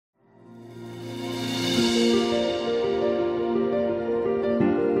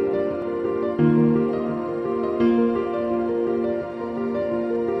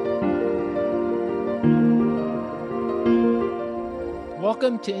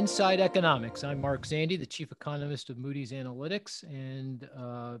Welcome to Inside Economics. I'm Mark Zandi, the Chief Economist of Moody's Analytics, and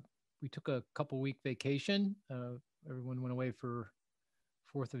we took a couple-week vacation. Everyone went away for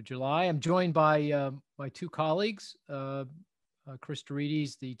 4th of July. I'm joined by my two colleagues, Chris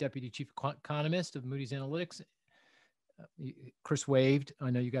Dorides, the Deputy Chief Economist of Moody's Analytics. Chris waved. I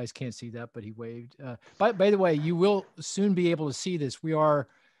know you guys can't see that, but he waved. By the way, you will soon be able to see this.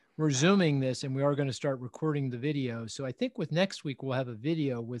 We're Zooming this, and we are going to start recording the video. So I think with next week, we'll have a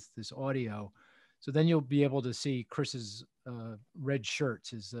video with this audio. So then you'll be able to see Chris's red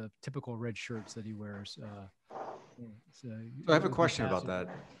shirts, his typical red shirts that he wears. So I have a question about that.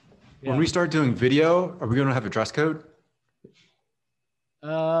 Yeah. When we start doing video, are we going to have a dress code?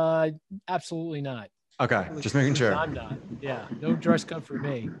 Absolutely not. Okay, just making sure. I'm not. Yeah, no dress code for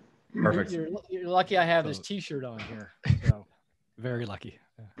me. Perfect. You're lucky I have this T-shirt on here. So. Very lucky.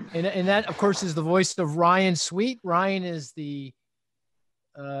 And that, of course, is the voice of Ryan Sweet. Ryan is the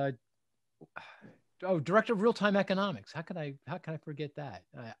director of real-time economics. How can I forget that?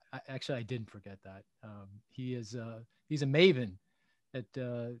 I didn't forget that. He's a maven at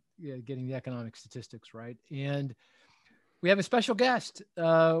getting the economic statistics right. And we have a special guest.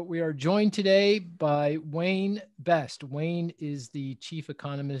 We are joined today by Wayne Best. Wayne is the chief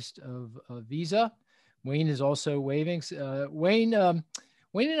economist of Visa. Wayne is also waving.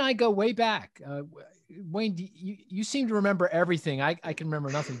 Wayne and I go way back. Wayne, you seem to remember everything. I can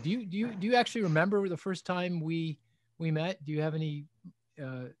remember nothing. Do you actually remember the first time we met? Do you have any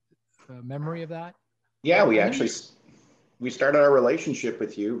memory of that? Yeah, we started our relationship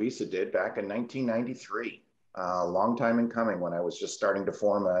with you. Visa did back in 1993. A long time in coming, when I was just starting to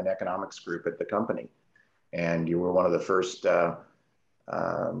form an economics group at the company, and you were one of the first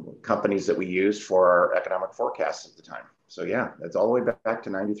companies that we used for our economic forecasts at the time. So yeah, that's all the way back to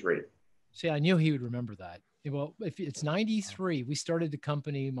 93. See, I knew he would remember that. Well, if it's 93, we started the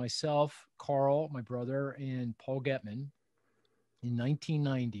company, myself, Carl, my brother, and Paul Getman in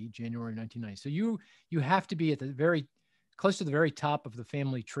 1990, January 1990. So you have to be at the very close to the very top of the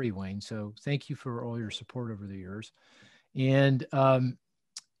family tree, Wayne. So thank you for all your support over the years. And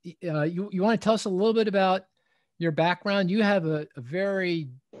you want to tell us a little bit about your background? You have a very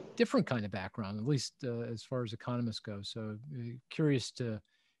different kind of background, at least as far as economists go. So curious to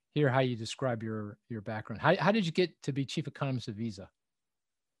hear how you describe your background. How did you get to be chief economist of Visa?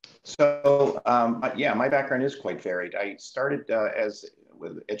 So yeah, my background is quite varied. I started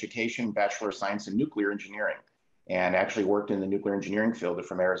with education, Bachelor of Science in Nuclear Engineering, and actually worked in the nuclear engineering field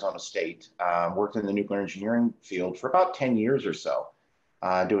from Arizona State. Worked in the nuclear engineering field for about 10 years or so.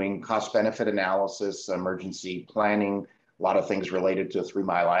 Doing cost-benefit analysis, emergency planning, a lot of things related to 3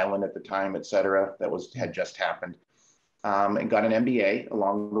 Mile Island at the time, et cetera, that had just happened. And got an MBA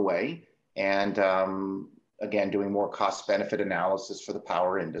along the way. And again, doing more cost-benefit analysis for the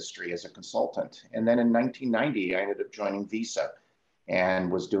power industry as a consultant. And then in 1990, I ended up joining Visa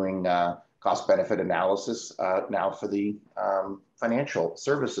and was doing cost-benefit analysis now for the financial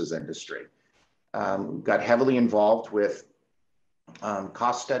services industry. Got heavily involved with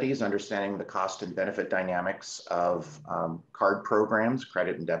cost studies, understanding the cost and benefit dynamics of card programs,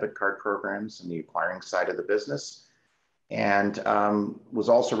 credit and debit card programs, and the acquiring side of the business. And was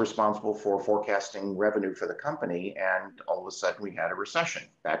also responsible for forecasting revenue for the company. And all of a sudden we had a recession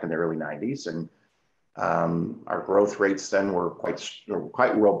back in the early 90s. And our growth rates then were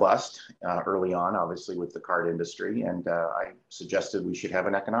quite robust early on, obviously with the card industry. And I suggested we should have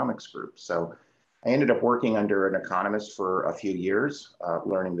an economics group. So I ended up working under an economist for a few years,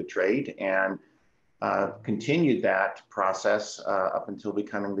 learning the trade, and continued that process up until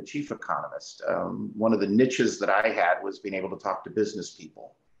becoming the chief economist. One of the niches that I had was being able to talk to business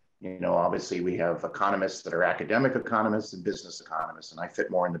people. You know, obviously we have economists that are academic economists and business economists, and I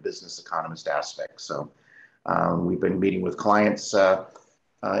fit more in the business economist aspect. So we've been meeting with clients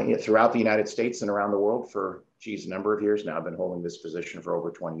throughout the United States and around the world for a number of years now. I've been holding this position for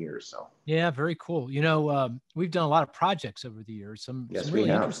over 20 years. So yeah, very cool. You know, we've done a lot of projects over the years. Some really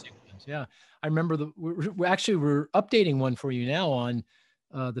interesting ones. Yeah, I remember we're updating one for you now on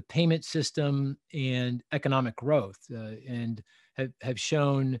the payment system and economic growth, and have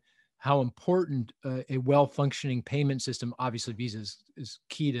shown how important a well-functioning payment system, obviously Visa is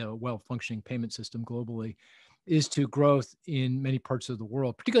key to a well-functioning payment system globally, is to growth in many parts of the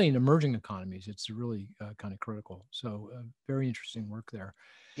world, particularly in emerging economies. It's really kind of critical. So very interesting work there.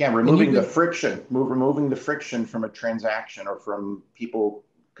 Yeah, removing the friction from a transaction or from people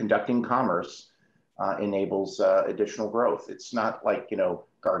conducting commerce enables additional growth. It's not like,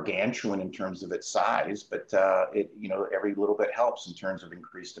 gargantuan in terms of its size, but every little bit helps in terms of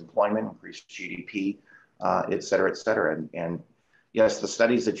increased employment, increased GDP, et cetera, et cetera. And yes, the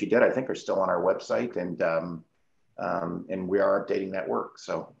studies that you did, I think, are still on our website, and we are updating that work.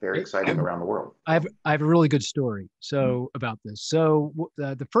 So very exciting around the world. I have a really good story about this. So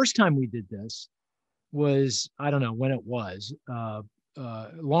the first time we did this was, I don't know when it was, a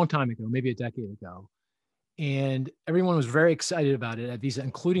long time ago, maybe a decade ago. And everyone was very excited about it at Visa,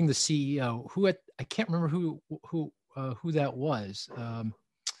 including the CEO, I can't remember who that was.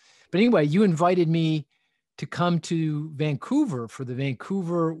 But anyway, you invited me to come to Vancouver for the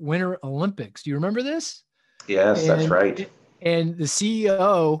Vancouver Winter Olympics. Do you remember this? Yes, that's right. And the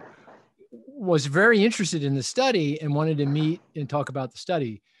CEO was very interested in the study and wanted to meet and talk about the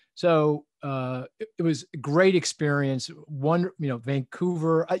study. So it was a great experience.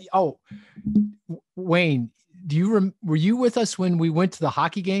 Vancouver. Wayne, were you with us when we went to the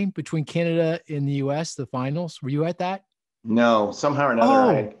hockey game between Canada and the US, the finals? Were you at that? No, somehow or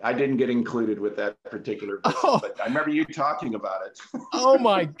another, I didn't get included with that particular visit, but I remember you talking about it. Oh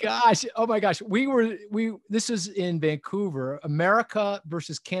my gosh. This was in Vancouver, America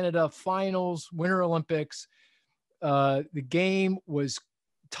versus Canada finals, Winter Olympics. The game was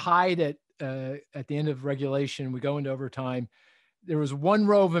tied at the end of regulation. We go into overtime. There was one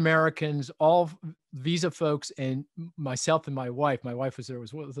row of Americans, all Visa folks, and myself and my wife. My wife was there,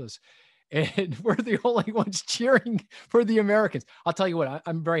 was with us. And we're the only ones cheering for the Americans. I'll tell you what,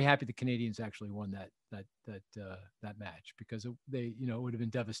 I'm very happy the Canadians actually won that match, because it would have been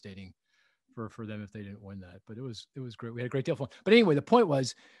devastating for them if they didn't win that. But it was great. We had a great deal of fun. But anyway, the point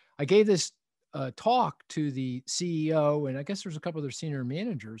was, I gave this talk to the CEO, and I guess there's a couple of their senior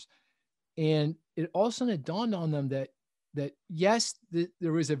managers, and it all of a sudden it dawned on them that yes,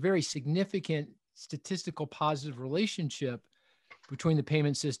 there was a very significant statistical positive relationship between the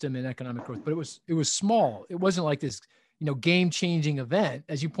payment system and economic growth, but it was small. It wasn't like this, game-changing event.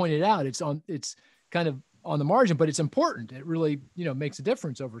 As you pointed out, it's kind of on the margin, but it's important. It really, makes a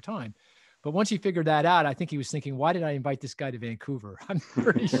difference over time. But once he figured that out, I think he was thinking, why did I invite this guy to Vancouver? I'm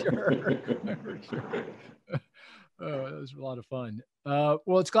pretty sure. Oh, that was a lot of fun. Well,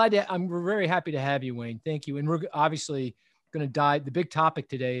 we're very happy to have you, Wayne. Thank you. And we're obviously going to dive. The big topic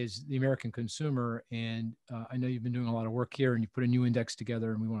today is the American consumer. And I know you've been doing a lot of work here, and you put a new index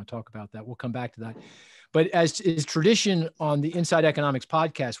together, and we want to talk about that. We'll come back to that. But as is tradition on the Inside Economics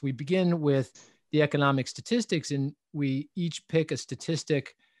podcast, we begin with the economic statistics, and we each pick a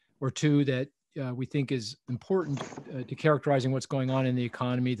statistic or two that we think is important to characterizing what's going on in the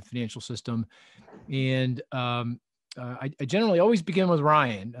economy, the financial system. And I generally always begin with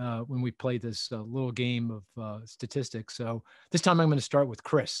Ryan when we play this little game of statistics. So this time I'm going to start with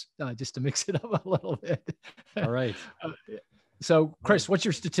Chris, just to mix it up a little bit. All right. So Chris, what's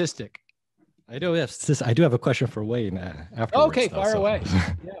your statistic? I do have a question for Wayne afterwards. Okay, fire away.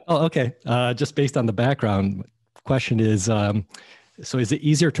 Yeah. Oh, okay. Just based on the background, question is, so is it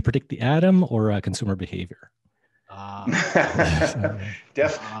easier to predict the atom or consumer behavior?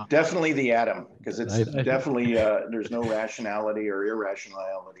 Definitely the atom, because it's definitely there's no rationality or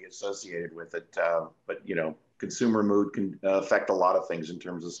irrationality associated with it. But consumer mood can affect a lot of things in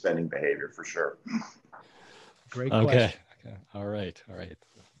terms of spending behavior, for sure. Great question. Okay. All right.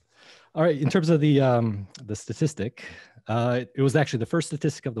 In terms of the statistic, it was actually the first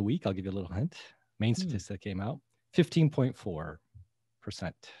statistic of the week. I'll give you a little hint. Main statistic came out 15.4%.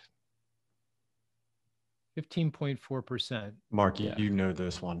 15.4%. Mark, you know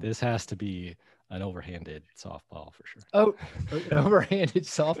this one. This has to be an overhanded softball for sure. Oh, an overhanded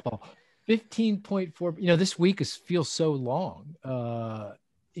softball. 15.4. This week feels so long.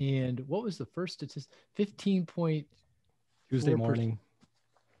 And what was the first statistic? 15. Tuesday morning.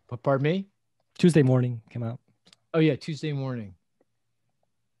 Pardon me? Tuesday morning came out. Oh yeah, Tuesday morning.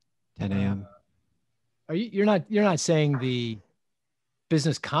 10 a.m. You're not saying the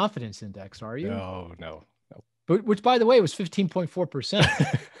business confidence index, are you? No. But which, by the way, was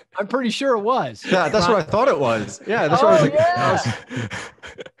 15.4%. I'm pretty sure it was. Yeah, that's what I thought it was. Yeah, that's what I was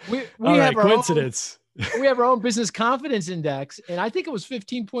like. We have our coincidence. We have our own business confidence index, and I think it was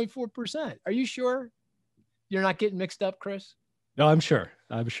 15.4%. Are you sure? You're not getting mixed up, Chris? No, I'm sure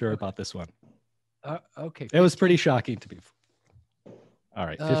about this one. Okay. It was pretty shocking to me. All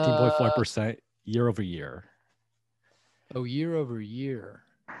right, 15.4% year over year. Oh, year over year.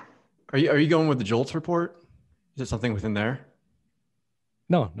 Are you going with the JOLTS report? Is it something within there?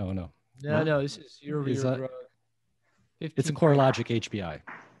 No. No, this is year over year. It's a CoreLogic HPI.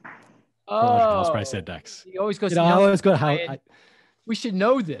 Oh, CoreLogic House Price Index. He always goes. I always go how. We should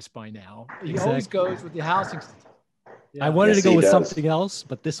know this by now. He always goes with the housing. I wanted Yes, to go he with does. something else,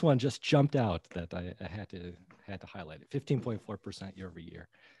 but this one just jumped out that I had to highlight it. 15.4% year over year.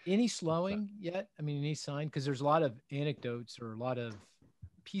 Any slowing yet? I mean, any sign? Because there's a lot of anecdotes or a lot of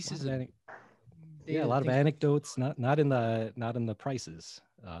pieces of data. Yeah, a lot of anecdotes, not in the prices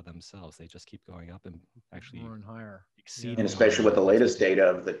themselves. They just keep going up and actually more and higher. exceeding. And especially with the latest data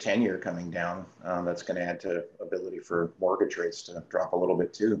of the 10-year coming down, that's going to add to ability for mortgage rates to drop a little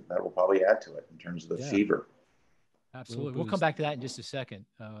bit too. That will probably add to it in terms of the fever. Absolutely. We'll come back to that in just a second,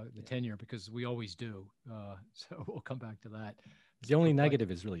 the 10-year, because we always do. So we'll come back to that. The only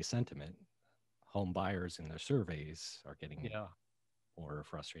negative is really sentiment. Home buyers in their surveys are getting more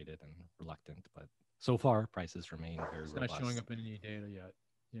frustrated and reluctant, but so far prices remain very robust. Not showing up in any data yet.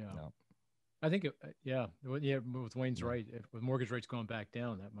 Yeah. No. I think, with Wayne's right. With mortgage rates going back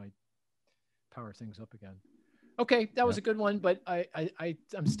down, that might power things up again. Okay, that was a good one, but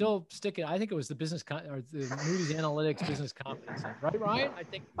I'm still sticking. I think it was the the Moody's Analytics business confidence, right, Ryan? I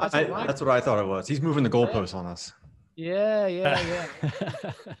think that's what I thought it was. He's moving the goalposts on us. Yeah.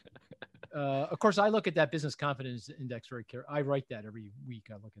 Of course, I look at that business confidence index very carefully. I write that every week.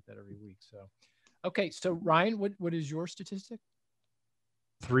 I look at that every week. So, okay. So Ryan, what is your statistic?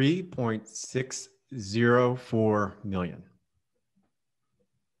 3.604 million.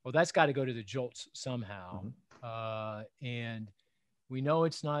 Well, that's got to go to the JOLTS somehow. And we know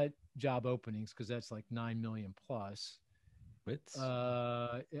it's not job openings because that's like 9 million plus.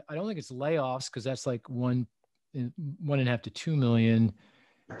 I don't think it's layoffs because that's like 1.5 to 2 million.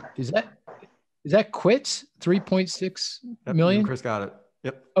 Is that quits? 3.6 million? Chris got it.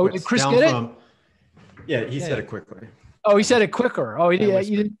 Yep. Oh, did Chris get it? Yeah, he said it quickly. Oh, he said it quicker. Oh,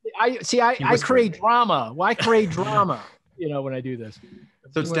 I create drama. Why create drama? When I do this.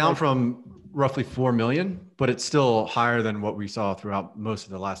 So it's down from roughly 4 million, but it's still higher than what we saw throughout most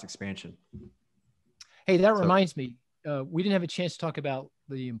of the last expansion. Hey, that reminds me, we didn't have a chance to talk about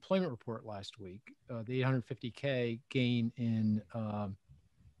the employment report last week, the 850K gain in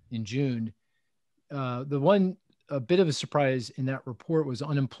June. A bit of a surprise in that report was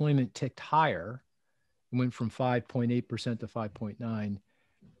unemployment ticked higher. It went from 5.8% to 5.9%.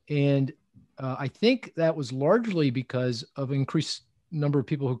 And I think that was largely because of increased number of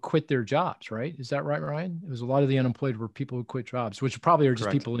people who quit their jobs, right? Is that right, Ryan? It was a lot of the unemployed were people who quit jobs, which probably are just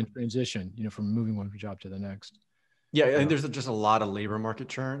people in transition, from moving one job to the next. Yeah, and there's just a lot of labor market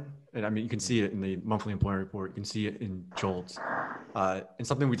churn. And I mean, you can see it in the monthly employment report. You can see it in JOLTS. And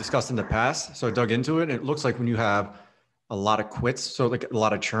something we discussed in the past. So I dug into it. And it looks like when you have a lot of quits, so like a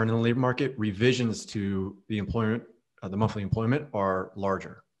lot of churn in the labor market, revisions to the employment, the monthly employment are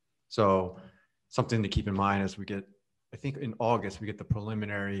larger. So something to keep in mind as we get, I think in August, we get the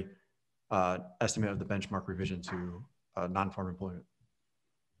preliminary estimate of the benchmark revision to non-farm employment.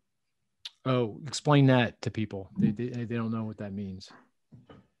 Oh, explain that to people. They don't know what that means.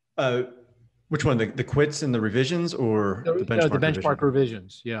 Which one? The quits and the revisions, or the benchmark? The benchmark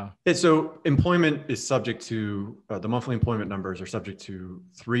revisions. Yeah. So employment is subject to the monthly employment numbers are subject to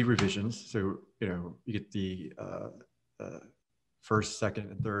 3 revisions. So you get the first, second,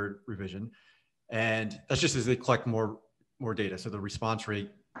 and third revision, and that's just as they collect more data. So the response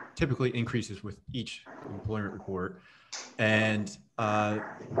rate typically increases with each employment report. And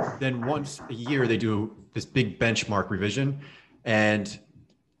then once a year, they do this big benchmark revision, and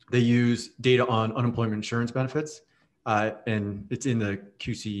they use data on unemployment insurance benefits. And it's in the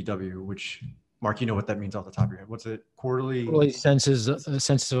QCEW, which, Mark, you know what that means off the top of your head. What's it? Quarterly census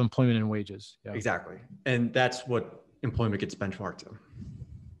of employment and wages. Yeah. Exactly. And that's what employment gets benchmarked to.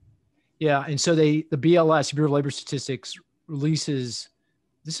 Yeah. And so the BLS, Bureau of Labor Statistics, releases,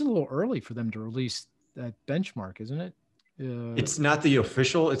 this is a little early for them to release that benchmark, isn't it? It's not the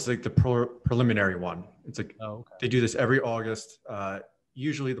official, it's like the preliminary one. It's like, They do this every August.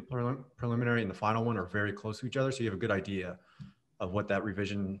 Usually the preliminary and the final one are very close to each other. So you have a good idea of what that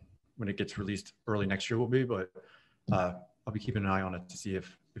revision, when it gets released early next year, will be. But I'll be keeping an eye on it to see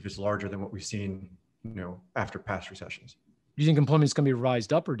if it's larger than what we've seen, after past recessions. Do you think employment is going to be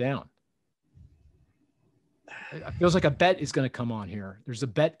revised up or down? It feels like a bet is going to come on here. There's a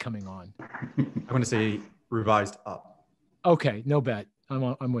bet coming on. I'm going to say revised up. Okay, no bet.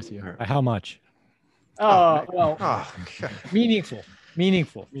 I'm with you. How much? Meaningful.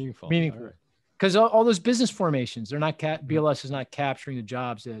 Because all those business formations, they're not BLS is not capturing the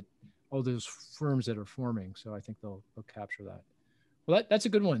jobs that all those firms that are forming. So I think they'll capture that. Well, that's a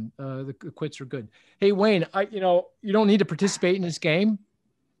good one. The quits are good. Hey, Wayne, you don't need to participate in this game,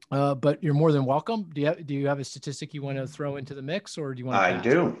 but you're more than welcome. Do you have a statistic you want to throw into the mix, or do you want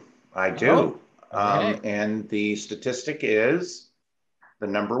to? I do. Oh, okay. And the statistic is the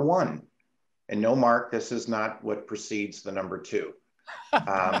number 1. And no, Mark, this is not what precedes the number 2.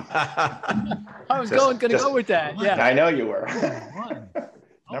 I was going to go with that. Yeah, I know you were. One.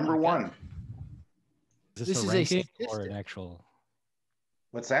 Number 1. Is This a is a ranking or statistic. an actual?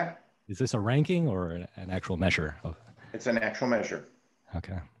 What's that? Is this a ranking or an actual measure of? It's an actual measure.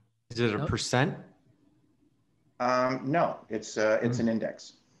 Okay. Is it a percent? No, it's an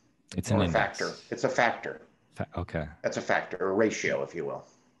index. It's or an a index. factor. It's a factor. Okay. That's a factor, or a ratio, if you will.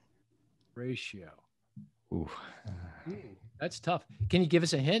 Ratio. Ooh. Ooh, that's tough. Can you give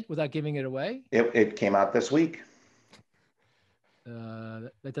us a hint without giving it away? It came out this week.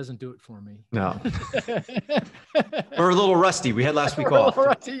 That doesn't do it for me. No. We're a little rusty. We had last week We're a off.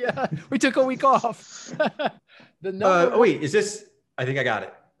 little rusty, yeah. We took a week off. The number. Wait, is this? I think I got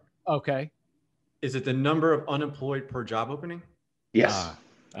it. Okay. Is it the number of unemployed per job opening? Yes.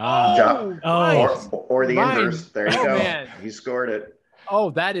 Oh, nice. Or the inverse. There you go. Man. You scored it.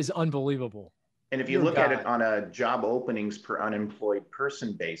 Oh, that is unbelievable. And if you look at it on a job openings per unemployed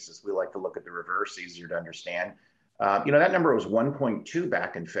person basis, we like to look at the reverse, easier to understand. That number was 1.2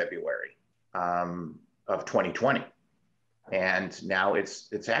 back in February of 2020. And now it's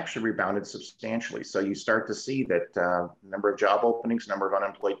actually rebounded substantially. So you start to see that number of job openings, number of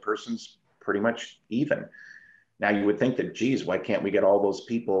unemployed persons, pretty much even. Now you would think that, geez, why can't we get all those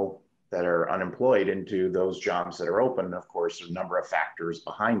people that are unemployed into those jobs that are open? And of course, there's a number of factors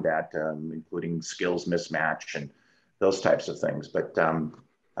behind that, including skills mismatch and those types of things. But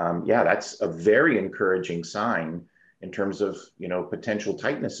yeah, that's a very encouraging sign in terms of, potential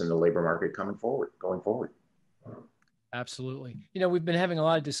tightness in the labor market going forward. Absolutely. We've been having a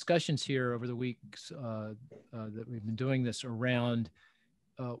lot of discussions here over the weeks that we've been doing this around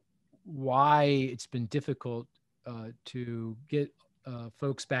why it's been difficult to get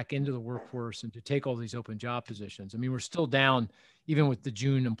folks back into the workforce and to take all these open job positions. I mean, we're still down, even with the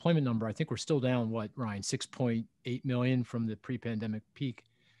June employment number. I think we're still down, what, Ryan, 6.8 million from the pre-pandemic peak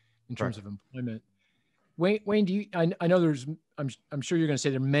in terms of employment. Wayne, do you? I know there's. I'm sure you're going to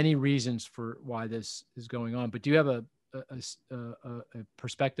say there are many reasons for why this is going on, but do you have a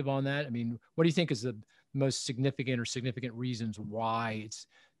perspective on that? I mean, what do you think is the most significant reasons why it's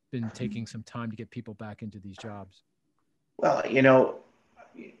been taking some time to get people back into these jobs? Well,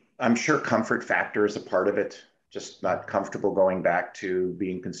 I'm sure comfort factor is a part of it. Just not comfortable going back to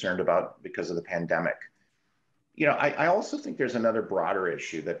being concerned about because of the pandemic. I also think there's another broader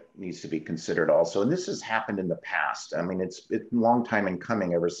issue that needs to be considered also, and this has happened in the past. I mean, it's a long time in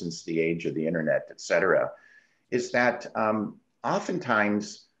coming ever since the age of the internet, et cetera, is that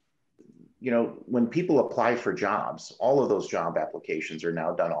oftentimes, when people apply for jobs, all of those job applications are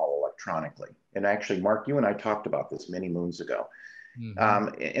now done all electronically. And actually, Mark, you and I talked about this many moons ago.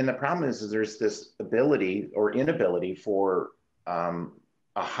 Mm-hmm. And the problem is there's this ability or inability for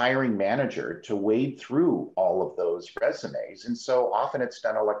a hiring manager to wade through all of those resumes. And so often it's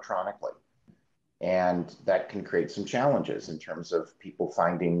done electronically. And that can create some challenges in terms of people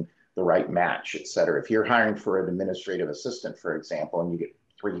finding the right match, et cetera. If you're hiring for an administrative assistant, for example, and you get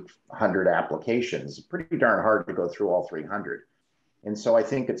 300 applications, it's pretty darn hard to go through all 300. And so I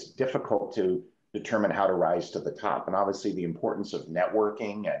think it's difficult to determine how to rise to the top. And obviously the importance of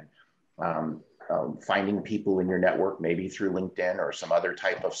networking and finding people in your network, maybe through LinkedIn or some other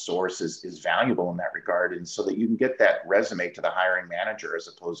type of source is valuable in that regard. And so that you can get that resume to the hiring manager as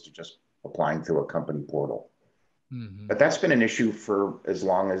opposed to just applying through a company portal. Mm-hmm. But that's been an issue for as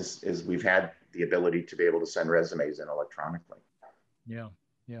long as we've had the ability to be able to send resumes in electronically. Yeah,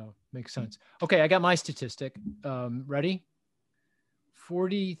 makes sense. Okay, I got my statistic. Ready?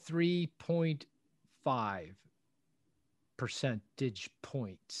 43.5 percentage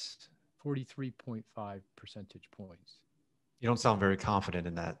points. 43.5 percentage points. You don't sound very confident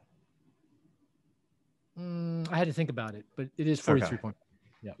in that. I had to think about it, but it is 43. Okay.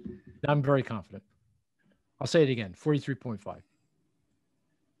 Yeah, I'm very confident. I'll say it again, 43.5.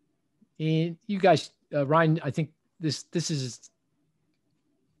 And you guys, Ryan, I think this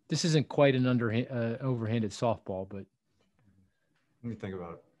isn't quite an overhanded softball, but let me think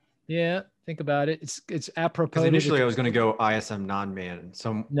about it. Yeah, think about it. It's apropos. Because initially I was going to go ISM non-man,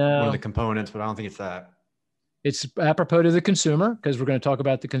 one of the components, but I don't think it's that. It's apropos to the consumer because we're going to talk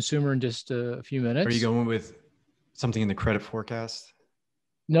about the consumer in just a few minutes. Are you going with something in the credit forecast?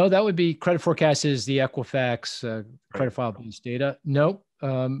 No, that would be credit forecast is the Equifax credit file based data. Nope,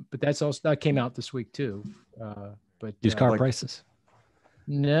 but that came out this week too. But used car prices.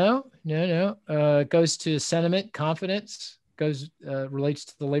 No. It goes to sentiment, confidence. Relates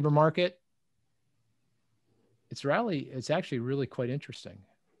to the labor market. It's actually really quite interesting.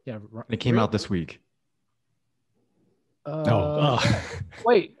 Yeah. It came out this week.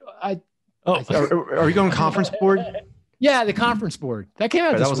 Wait, Oh, Are we going conference board? Yeah, the conference board. That came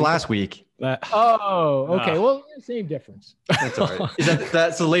out That this was week. last week. Oh, okay. Well, same difference. That's all right.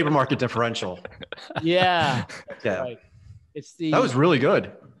 That's the labor market differential? Yeah. Yeah. Right. It's the That was really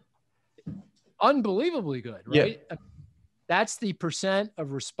good. unbelievably good, Yeah. right? That's the percent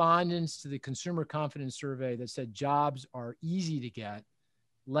of respondents to the consumer confidence survey that said jobs are easy to get,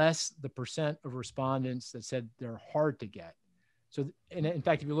 less the percent of respondents that said they're hard to get. So, and in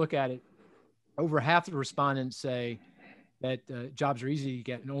fact, if you look at it, over half the respondents say that jobs are easy to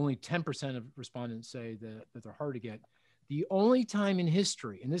get, and only 10% of respondents say that they're hard to get. The only time in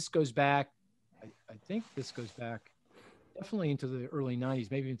history, and this goes back, I think this goes back definitely into the early 90s,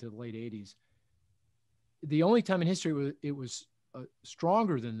 maybe into the late 80s. The only time in history it was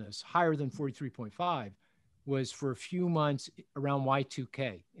stronger than this, higher than 43.5, was for a few months around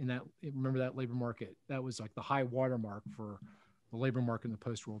Y2K. Remember that labor market? That was like the high watermark for the labor market in the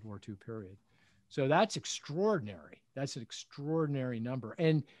post-World War II period. So that's extraordinary. That's an extraordinary number.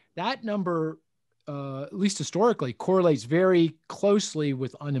 And that number, at least historically, correlates very closely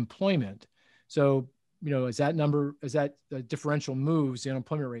with unemployment. So, as that differential moves, the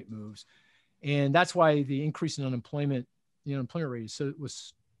unemployment rate moves. And that's why the increase in unemployment, the unemployment rate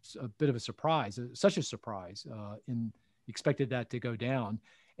was a bit of a surprise, such a surprise, and expected that to go down.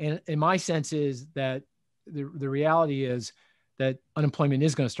 And my sense is that the reality is that unemployment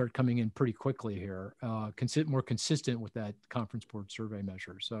is going to start coming in pretty quickly here, more consistent with that conference board survey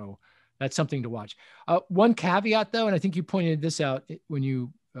measure. So that's something to watch. One caveat, though, and I think you pointed this out when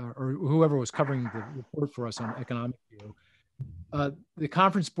you, or whoever was covering the report for us on Economic View, the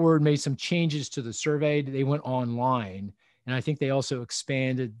conference board made some changes to the survey. They went online, and I think they also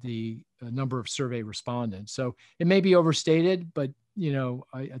expanded the number of survey respondents. So it may be overstated, but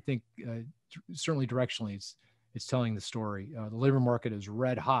I think certainly directionally it's telling the story. The labor market is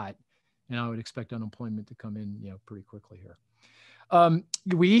red hot, and I would expect unemployment to come in pretty quickly here.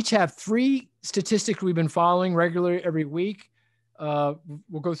 We each have 3 statistics we've been following regularly every week.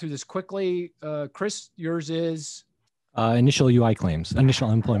 We'll go through this quickly. Chris, yours is? Initial UI claims,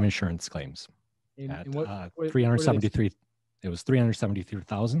 initial employment insurance claims. At 373, it was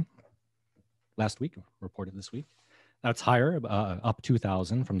 373,000 last week, reported this week. That's higher, up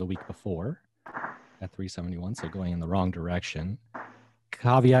 2,000 from the week before at 371, so going in the wrong direction.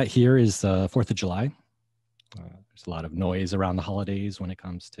 Caveat here is 4th of July. There's a lot of noise around the holidays when it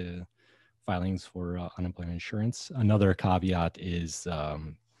comes to filings for unemployment insurance. Another caveat is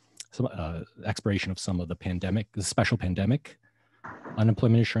some expiration of some of the special pandemic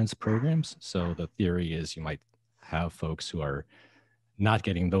unemployment insurance programs. So the theory is you might have folks who are not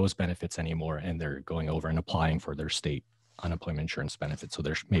getting those benefits anymore, and they're going over and applying for their state unemployment insurance benefits. So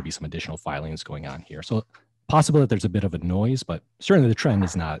there's maybe some additional filings going on here. So possible that there's a bit of a noise, but certainly the trend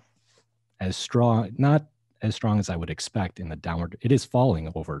is not as strong as I would expect in the downward. It is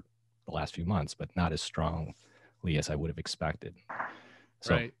falling over the last few months, but not as strongly as I would have expected.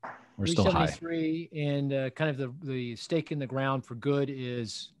 So right. We're still high. 373, and kind of the stake in the ground for good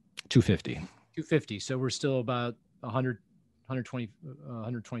is 250. 250. So we're still about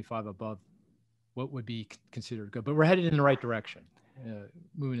 125 above what would be considered good, but we're headed in the right direction,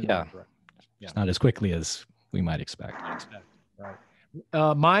 moving in the right direction. Yeah. It's not as quickly as we might expect. Right.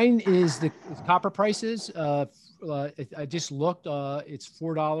 Mine is the copper prices. I just looked. It's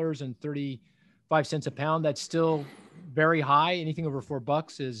 $4.35 a pound. That's still very high. Anything over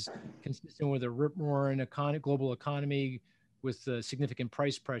 $4 is consistent with a rip-roaring global economy with significant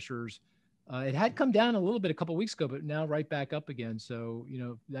price pressures. It had come down a little bit a couple of weeks ago, but now right back up again. So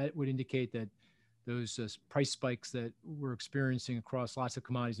that would indicate that those price spikes that we're experiencing across lots of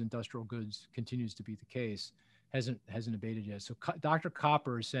commodities, industrial goods, continues to be the case. Hasn't abated yet. So Dr.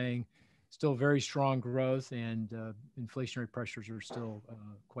 Copper is saying still very strong growth, and inflationary pressures are still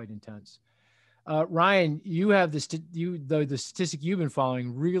quite intense. Ryan, you have the statistic you've been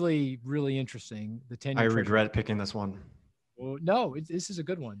following, really, really interesting. The 10-year. I regret picking this one. Well, no, this is a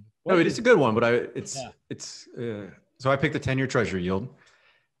good one. It is a good one, but so I picked the 10-year Treasury yield,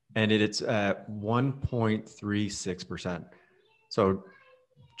 and it's at 1.36%. So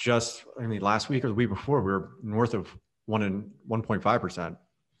last week or the week before, we were north of 1.5%.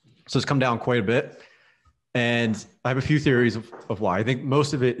 So it's come down quite a bit. And I have a few theories of why. I think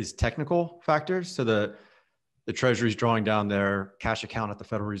most of it is technical factors. So the Treasury's drawing down their cash account at the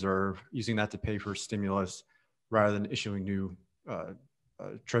Federal Reserve, using that to pay for stimulus rather than issuing new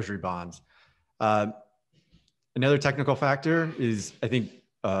Treasury bonds. Another technical factor is, I think,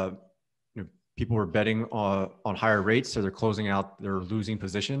 people were betting on higher rates, so they're closing out their losing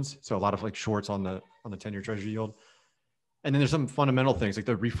positions. So a lot of shorts on the 10-year Treasury yield. And then there's some fundamental things like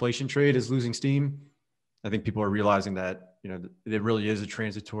the reflation trade is losing steam. I think people are realizing that, it really is a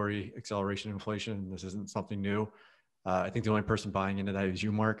transitory acceleration in inflation. This isn't something new. I think the only person buying into that is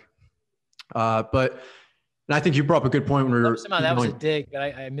you, Mark. And I think you brought up a good point when we were somehow that was a dig, but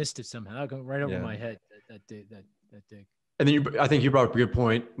I missed it somehow. Go right over my head. That dig. And then I think you brought up a good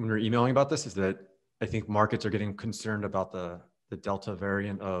point when we were emailing about this, is that I think markets are getting concerned about the Delta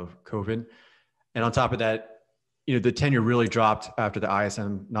variant of COVID. And on top of that, the 10-year really dropped after the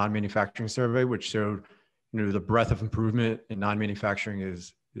ISM non-manufacturing survey, which showed, the breadth of improvement in non-manufacturing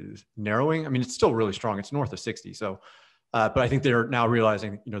is narrowing. I mean, it's still really strong. It's north of 60. So, but I think they're now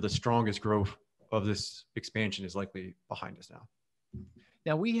realizing, the strongest growth of this expansion is likely behind us now.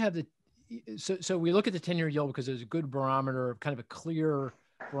 Now we have so we look at the 10-year yield because there's a good barometer, kind of a clear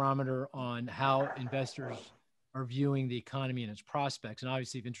barometer on how investors are viewing the economy and its prospects. And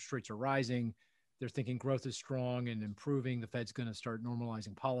obviously if interest rates are rising, they're thinking growth is strong and improving. The Fed's going to start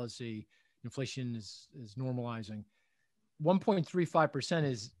normalizing policy. Inflation is normalizing. 1.35%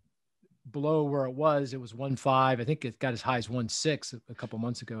 is below where it was. It was 1.5. I think it got as high as 1.6 a couple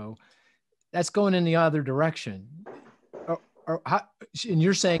months ago. That's going in the other direction. And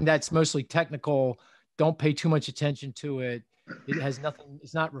you're saying that's mostly technical. Don't pay too much attention to it. It has nothing.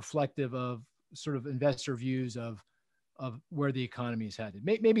 It's not reflective of sort of investor views of where the economy is headed.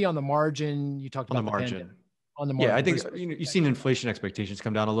 Maybe on the margin, you talked about on the margin. Yeah, I think you've seen inflation expectations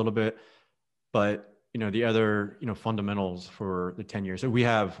come down a little bit, but the other fundamentals for the 10 years. So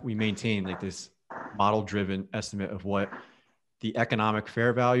we maintain like this model-driven estimate of what the economic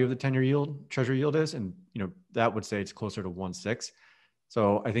fair value of the 10-year yield, treasury yield is, and that would say it's closer to 1.6.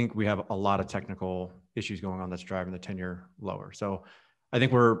 So I think we have a lot of technical issues going on that's driving the 10-year lower. So I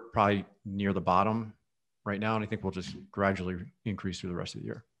think we're probably near the bottom right now, and I think we'll just gradually increase through the rest of the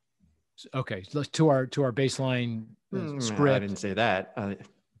year. Okay, so to our baseline script. I didn't say that.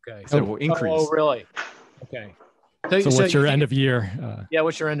 Okay, so we'll increase. Oh, really? Okay. So what's your end of year?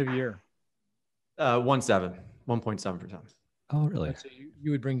 What's your end of year? 1.7%. Oh, really? So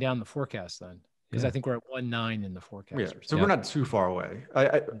you would bring down the forecast then, because I think we're at 1.9 in the forecast. Yeah, so we're not too far away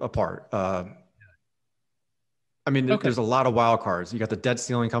apart. I mean, there's a lot of wild cards. You got the debt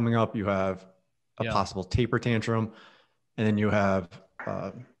ceiling coming up. You have a possible taper tantrum, and then you have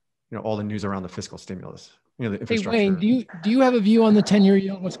all the news around the fiscal stimulus. The infrastructure. Hey, Wayne, do you have a view on the 10-year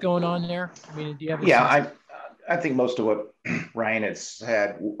yield? What's going on there? I mean, do you have? I think most of what Ryan had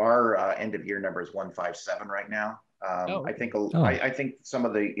said. Our end of year number is 157 right now. I think some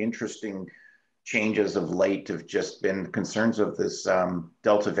of the interesting changes of late have just been concerns of this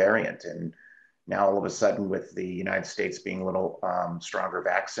Delta variant, and now all of a sudden, with the United States being a little stronger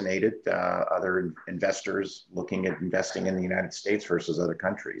vaccinated, other investors looking at investing in the United States versus other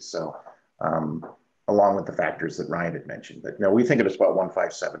countries. So, along with the factors that Ryan had mentioned, but no, we think it is about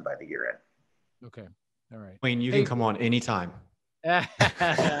 157 by the year end. Okay, all right. Wayne, you can come on anytime.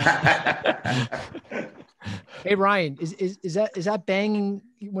 Hey Ryan, is that banging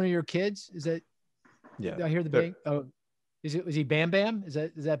one of your kids? Is that? Yeah. Did I hear the bang? Oh, is he Bam Bam? Is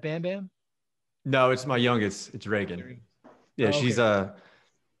that Bam Bam? No, it's my youngest. It's Reagan. Yeah, okay. She's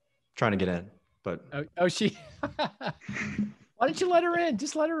trying to get in, but she. Why don't you let her in?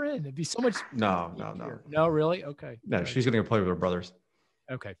 Just let her in. It'd be so much. No. No, really? Okay. No, right. She's gonna go play with her brothers.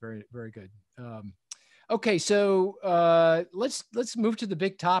 Okay, very, very good. Okay, so let's move to the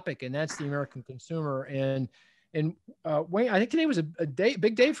big topic, and that's the American consumer. And Wayne, I think today was a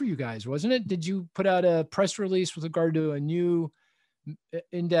big day for you guys, wasn't it? Did you put out a press release with regard to a new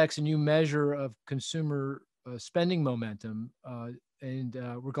index, a new measure of consumer spending momentum? And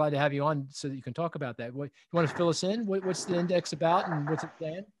we're glad to have you on so that you can talk about that. You want to fill us in? What's the index about, and what's it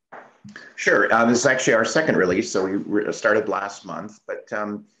saying? Sure. This is actually our second release, so we started last month, but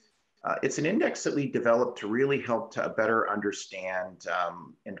it's an index that we developed to really help to better understand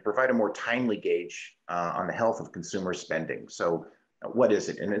and to provide a more timely gauge on the health of consumer spending. So what is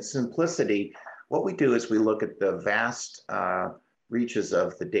it? In its simplicity, what we do is we look at the vast reaches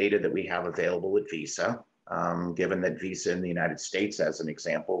of the data that we have available at Visa, given that Visa in the United States, as an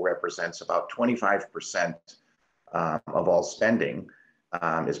example, represents about 25% of all spending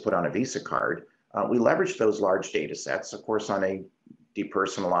is put on a Visa card. We leverage those large data sets, of course, on a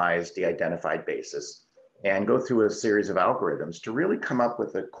depersonalized, de-identified basis, and go through a series of algorithms to really come up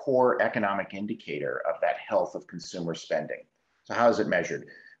with a core economic indicator of that health of consumer spending. So how is it measured?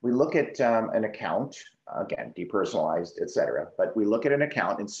 We look at an account, again, depersonalized, et cetera, but we look at an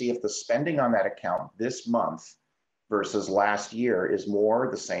account and see if the spending on that account this month versus last year is more,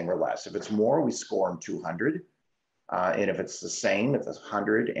 the same, or less. If it's more, we score them 200. And if it's the same, if it's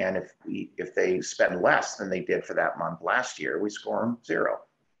 100, and if they spend less than they did for that month last year, we score them 0.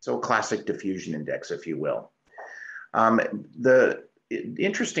 So a classic diffusion index, if you will. The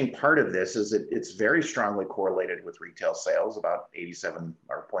interesting part of this is that it's very strongly correlated with retail sales, about 87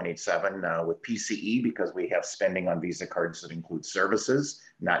 or 0.87 with PCE, because we have spending on Visa cards that include services,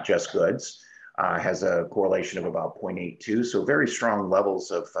 not just goods. Has a correlation of about 0.82. So very strong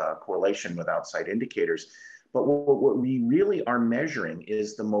levels of correlation with outside indicators. But what we really are measuring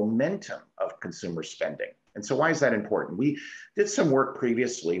is the momentum of consumer spending. And so why is that important? We did some work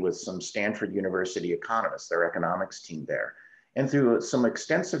previously with some Stanford University economists, their economics team there. And through some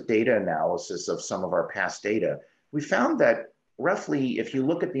extensive data analysis of some of our past data, we found that roughly, if you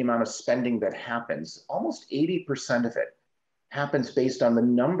look at the amount of spending that happens, almost 80% of it happens based on the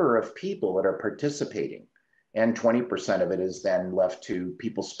number of people that are participating. And 20% of it is then left to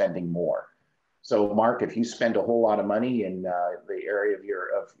people spending more. So Mark, if you spend a whole lot of money in the area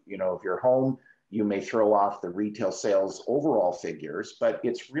of your home, you may throw off the retail sales overall figures, but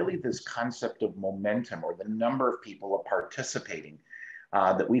it's really this concept of momentum, or the number of people participating,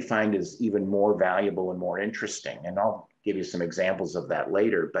 that we find is even more valuable and more interesting. And I'll give you some examples of that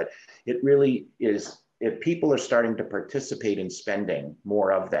later, but it really is, if people are starting to participate in spending,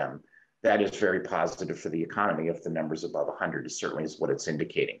 more of them, that is very positive for the economy. If the number's above 100, is certainly is what it's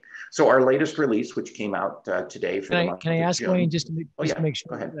indicating. So our latest release, which came out today for the month of June. Can I ask Wayne, just to make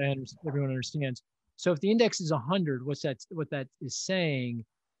sure that everyone understands? So if the index is 100, what that is saying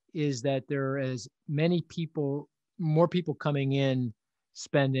is that there is more people coming in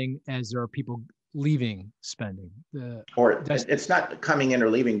spending as there are people leaving spending. It's not coming in or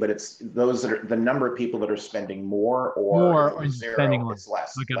leaving, but it's those that are the number of people that are spending more or zero. It's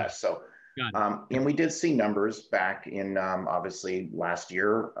less. So, and we did see numbers back in obviously last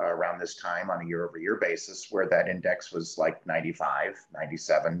year around this time on a year-over-year basis, where that index was like 95,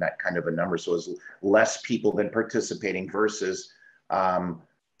 97, that kind of a number. So it was less people than participating versus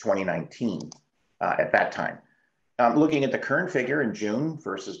 2019 at that time. Looking at the current figure in June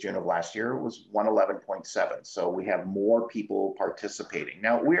versus June of last year, it was 111.7. So we have more people participating.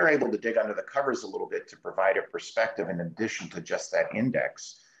 Now, we are able to dig under the covers a little bit to provide a perspective in addition to just that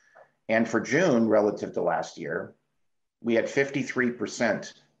index. And for June, relative to last year, we had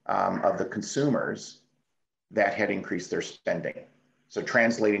 53% of the consumers that had increased their spending. So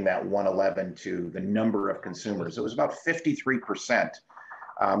translating that 111 to the number of consumers, it was about 53%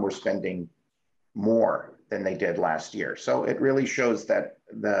 were spending more than they did last year. So it really shows that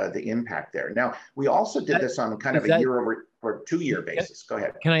the impact there. Now, we also did this on kind of a year or 2 year basis. Go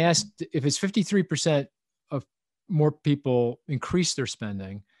ahead. Can I ask, if it's 53% of more people increase their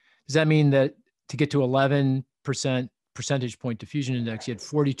spending, does that mean that to get to 11% percentage point diffusion index, you had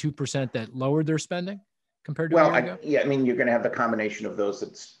 42% that lowered their spending compared to a year ago? Yeah, I mean, you're going to have the combination of those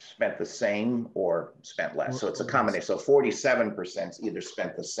that spent the same or spent less. So it's a combination. So 47% either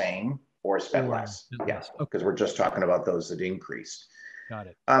spent the same or spent less. Yeah, because we're just talking about those that increased. Got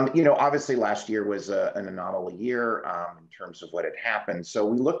it. Obviously last year was an anomaly year in terms of what had happened. So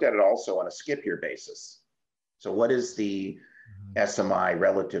we looked at it also on a skip year basis. So what is the SMI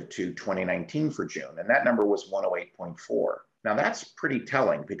relative to 2019 for June? And that number was 108.4. Now that's pretty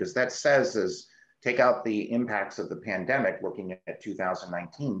telling, because that says, take out the impacts of the pandemic, looking at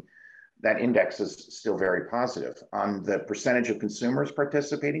 2019, that index is still very positive. On the percentage of consumers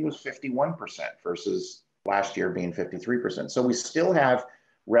participating was 51% versus last year being 53%. So we still have,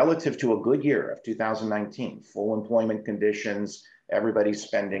 relative to a good year of 2019, full employment conditions, everybody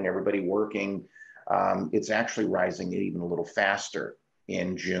spending, everybody working, it's actually rising even a little faster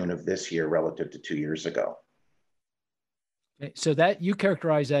in June of this year relative to 2 years ago. Okay, so that you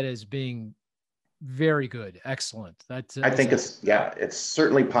characterize that as being very good, excellent. I think it's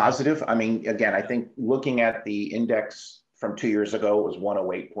certainly positive. I mean, again, I think looking at the index from 2 years ago, it was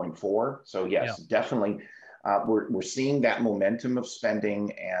 108.4. So yes, definitely, we're seeing that momentum of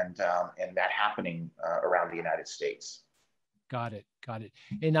spending and that happening around the United States. Got it.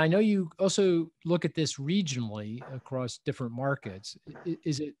 And I know you also look at this regionally across different markets.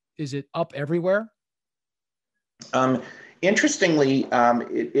 Is it up everywhere? Interestingly,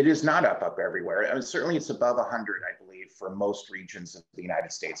 it is not up everywhere. I mean, certainly it's above 100, I believe, for most regions of the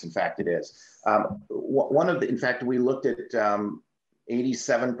United States. In fact, it is. In fact, we looked at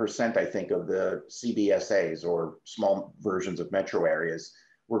 87%, I think, of the CBSAs, or small versions of metro areas,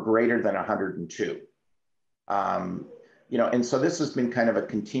 were greater than 102. And so this has been kind of a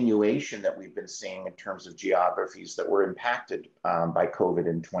continuation that we've been seeing in terms of geographies that were impacted by COVID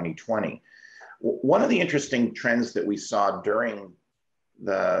in 2020. One of the interesting trends that we saw during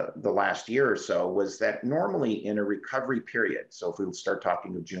the last year or so was that normally in a recovery period, so if we start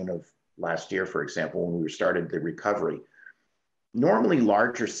talking of June of last year, for example, when we started the recovery, normally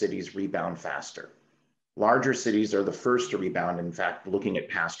larger cities rebound faster. Larger cities are the first to rebound, in fact, looking at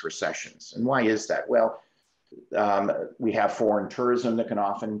past recessions. And why is that? Well, we have foreign tourism that can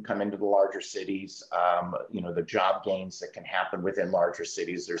often come into the larger cities. The job gains that can happen within larger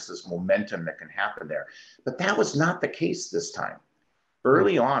cities. There's this momentum that can happen there. But that was not the case this time.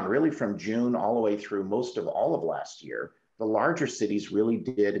 Early on, really from June all the way through most of all of last year, the larger cities really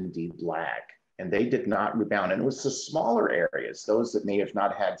did indeed lag, and they did not rebound. And it was the smaller areas, those that may have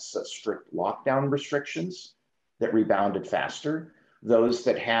not had such strict lockdown restrictions, that rebounded faster. Those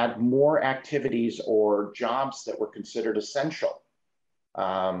that had more activities or jobs that were considered essential.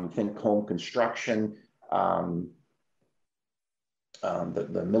 Think home construction,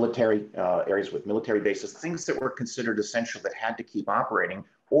 the military areas with military bases, things that were considered essential that had to keep operating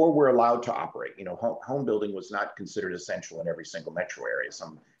or were allowed to operate. Home building was not considered essential in every single metro area.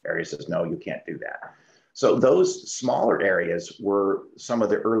 Some areas says, no, you can't do that. So those smaller areas were some of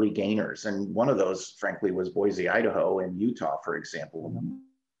the early gainers. And one of those, frankly, was Boise, Idaho, and Utah, for example.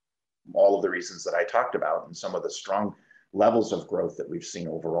 All of the reasons that I talked about and some of the strong levels of growth that we've seen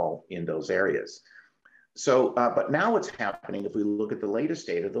overall in those areas. So, but now what's happening, if we look at the latest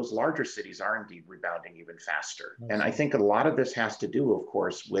data, those larger cities are indeed rebounding even faster. And I think a lot of this has to do, of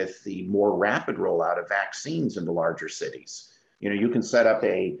course, with the more rapid rollout of vaccines in the larger cities. You can set up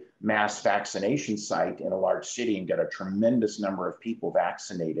a mass vaccination site in a large city and get a tremendous number of people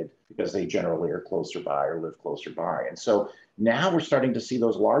vaccinated because they generally are closer by or live closer by. And so now we're starting to see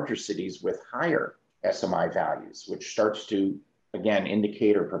those larger cities with higher SMI values, which starts to, again,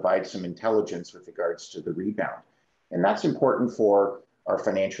 indicate or provide some intelligence with regards to the rebound. And that's important for our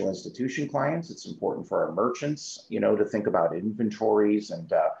financial institution clients. It's important for our merchants, to think about inventories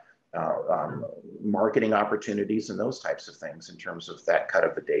and marketing opportunities and those types of things in terms of that cut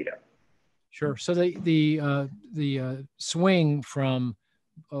of the data. Sure. So the swing from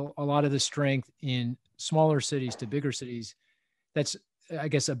a lot of the strength in smaller cities to bigger cities, that's, I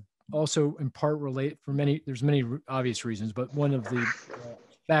guess, also in part related there's many obvious reasons, but one of the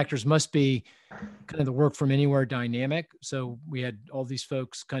factors must be kind of the work from anywhere dynamic. So we had all these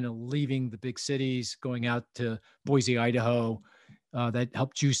folks kind of leaving the big cities, going out to Boise, Idaho, that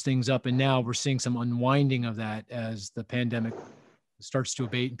helped juice things up. And now we're seeing some unwinding of that as the pandemic starts to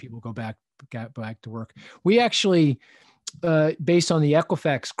abate and people go back to work. We actually, based on the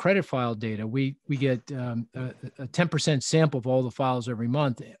Equifax credit file data, we get a 10% sample of all the files every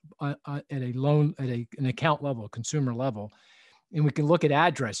month at an account level, consumer level. And we can look at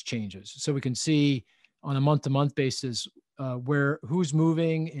address changes. So we can see on a month-to-month basis who's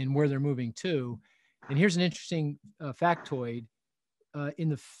moving and where they're moving to. And here's an interesting factoid. In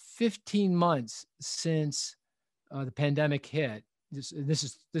the 15 months since the pandemic hit, this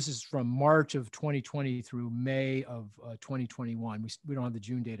is from March of 2020 through May of 2021. We don't have the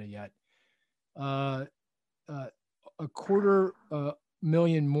June data yet. A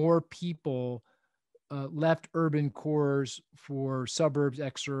 250,000 more people left urban cores for suburbs,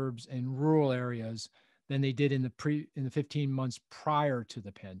 exurbs, and rural areas than they did in the 15 months prior to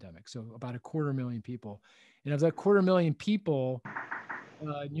the pandemic. So about 250,000 people. And of that 250,000 people,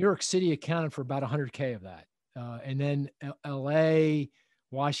 New York City accounted for about 100K of that. And then LA,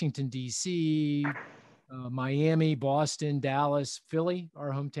 Washington, DC, Miami, Boston, Dallas, Philly,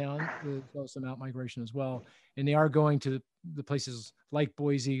 our hometown, there's some out migration as well. And they are going to the places like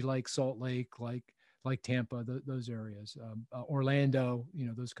Boise, like Salt Lake, like Tampa, those areas, Orlando,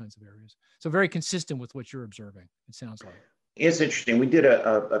 those kinds of areas. So very consistent with what you're observing, it sounds like. It's interesting. We did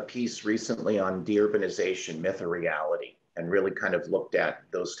a piece recently on deurbanization, myth or reality, and really kind of looked at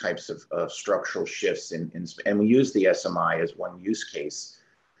those types of structural shifts. And we used the SMI as one use case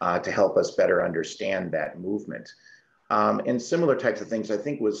to help us better understand that movement. And similar types of things, I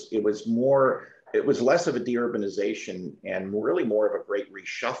think it was less of a deurbanization and really more of a great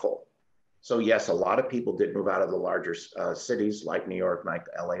reshuffle. So yes, a lot of people did move out of the larger cities like New York, like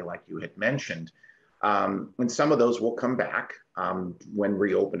LA, like you had mentioned. And some of those will come back when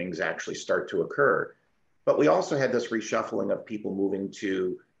reopenings actually start to occur. But we also had this reshuffling of people moving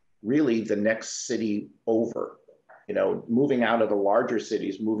to really the next city over, moving out of the larger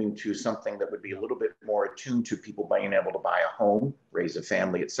cities, moving to something that would be a little bit more attuned to people being able to buy a home, raise a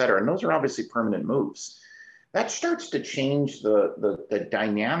family, et cetera. And those are obviously permanent moves. That starts to change the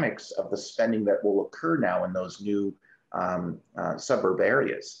dynamics of the spending that will occur now in those new suburb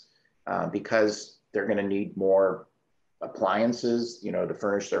areas because they're going to need more appliances, to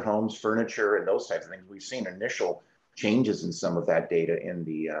furnish their homes, furniture, and those types of things. We've seen initial changes in some of that data in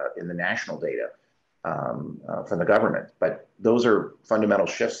the national data from the government. But those are fundamental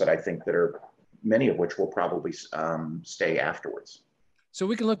shifts that I think that are many of which will probably stay afterwards. So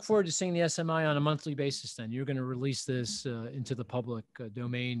we can look forward to seeing the SMI on a monthly basis then. You're going to release this into the public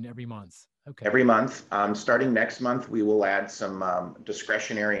domain every month. Okay. Every month. Starting next month, we will add some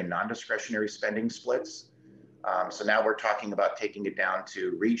discretionary and non-discretionary spending splits. So now we're talking about taking it down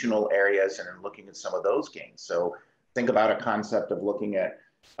to regional areas and then looking at some of those gains. So think about a concept of looking at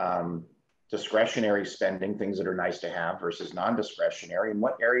discretionary spending, things that are nice to have versus non-discretionary, and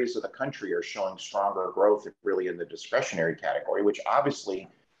what areas of the country are showing stronger growth really in the discretionary category, which obviously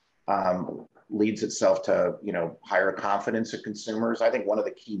leads itself to higher confidence of consumers. I think one of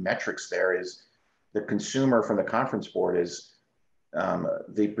the key metrics there is the consumer from the Conference Board is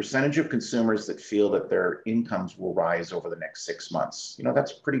the percentage of consumers that feel that their incomes will rise over the next 6 months.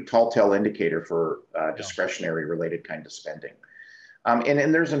 That's a pretty tall indicator for discretionary related kind of spending.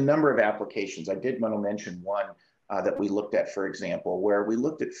 And there's a number of applications. I did want to mention one that we looked at, for example, where we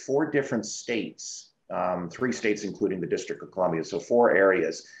looked at 4 different states, 3 states including the District of Columbia, so 4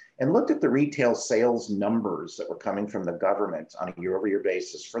 areas, and looked at the retail sales numbers that were coming from the government on a year-over-year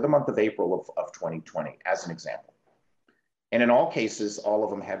basis for the month of April of 2020, as an example. And in all cases, all of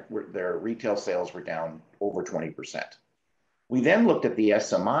them had their retail sales were down over 20%. We then looked at the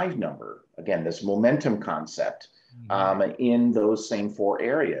SMI number, again, this momentum concept, in those same 4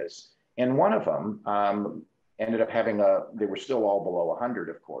 areas. And one of them ended up having they were still all below 100,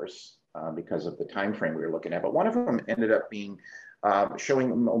 of course, because of the time frame we were looking at, but one of them ended up being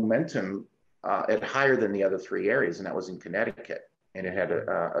showing momentum at higher than the other 3 areas, and that was in Connecticut, and it had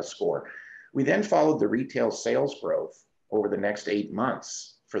a score. We then followed the retail sales growth over the next 8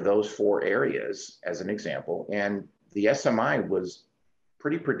 months for those 4 areas as an example, and the SMI was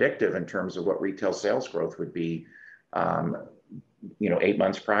pretty predictive in terms of what retail sales growth would be 8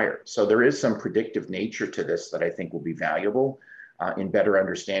 months prior. So there is some predictive nature to this that I think will be valuable in better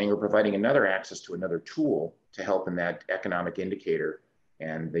understanding or providing another access to another tool to help in that economic indicator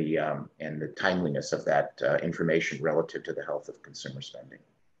and the timeliness of that information relative to the health of consumer spending.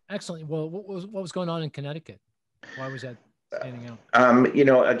 Excellent. Well, what was going on in Connecticut? Why was that standing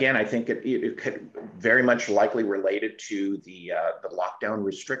out? Again, I think it could very much likely related to the lockdown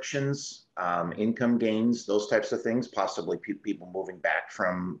restrictions, income gains, those types of things, possibly people moving back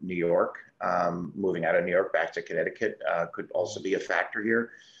from New York, moving out of New York back to Connecticut could also be a factor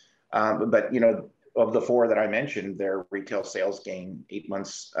here. But, of the 4 that I mentioned, their retail sales gain 8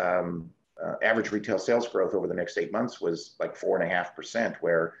 months, average retail sales growth over the next 8 months was like 4.5%,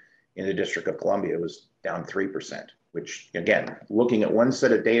 where in the District of Columbia, it was down 3%, which again, looking at one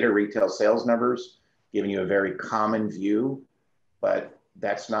set of data, retail sales numbers, giving you a very common view, but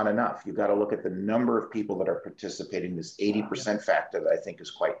that's not enough. You've got to look at the number of people that are participating, this 80% factor that I think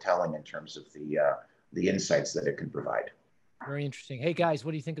is quite telling in terms of the insights that it can provide. Very interesting. Hey guys,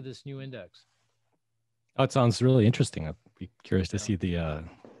 what do you think of this new index? Oh, it sounds really interesting. I'd be curious to see the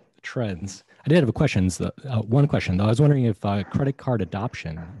trends. I did have a question. One question though. I was wondering if credit card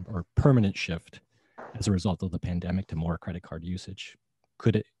adoption or permanent shift as a result of the pandemic to more credit card usage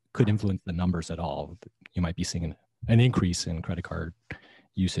could influence the numbers at all. You might be seeing an increase in credit card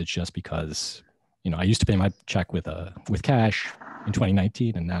usage just because I used to pay my check with cash in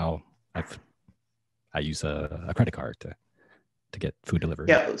 2019, and now I use a credit card to get food delivered.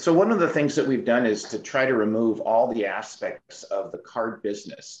 Yeah, so one of the things that we've done is to try to remove all the aspects of the card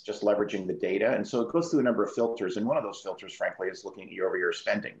business, just leveraging the data. And so it goes through a number of filters. And one of those filters, frankly, is looking at year-over-year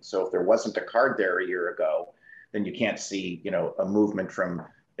spending. So if there wasn't a card there a year ago, then you can't see, a movement from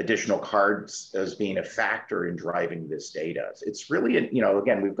additional cards as being a factor in driving this data. It's really,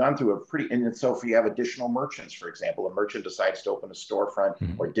 again, we've gone through and so if you have additional merchants, for example, a merchant decides to open a storefront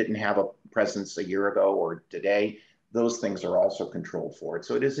or didn't have a presence a year ago or today, those things are also controlled for it.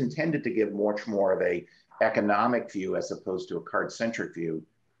 So it is intended to give much more of a economic view as opposed to a card-centric view,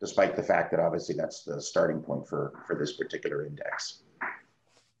 despite the fact that obviously that's the starting point for this particular index.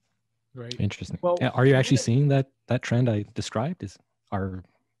 Right. Interesting. Well, are you actually seeing that trend I described? Are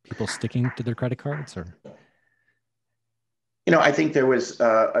people sticking to their credit cards, or? I think there was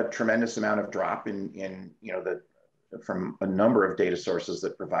a tremendous amount of drop in from a number of data sources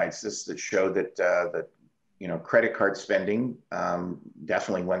that provides this that show that credit card spending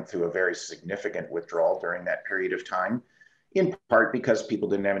definitely went through a very significant withdrawal during that period of time, in part because people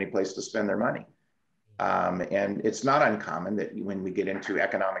didn't have any place to spend their money. And it's not uncommon that when we get into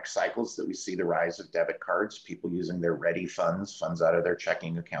economic cycles that we see the rise of debit cards, people using their ready funds out of their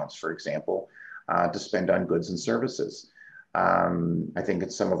checking accounts, for example, to spend on goods and services. I think in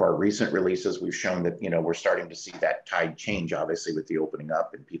some of our recent releases, we've shown that, we're starting to see that tide change, obviously, with the opening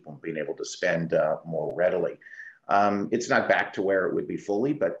up and people being able to spend more readily. It's not back to where it would be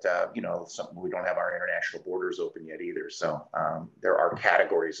fully, but, we don't have our international borders open yet either. So there are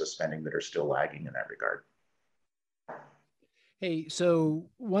categories of spending that are still lagging in that regard. Hey, so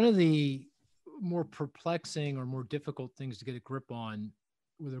one of the more perplexing or more difficult things to get a grip on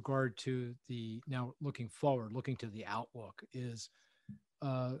with regard to now looking forward, looking to the outlook is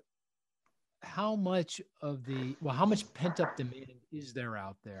how much pent-up demand is there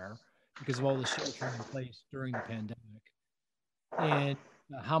out there because of all the sheltering in place during the pandemic, and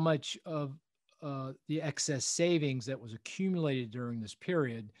how much of the excess savings that was accumulated during this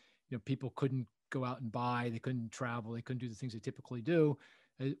period, people couldn't go out and buy, they couldn't travel, they couldn't do the things they typically do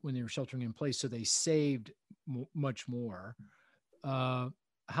when they were sheltering in place, so they saved much more.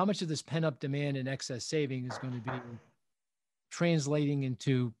 How much of this pent-up demand and excess saving is going to be translating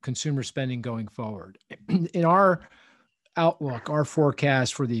into consumer spending going forward? In our outlook, our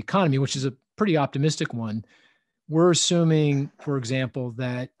forecast for the economy, which is a pretty optimistic one, we're assuming, for example,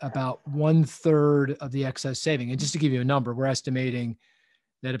 that about 1/3 of the excess saving, and just to give you a number, we're estimating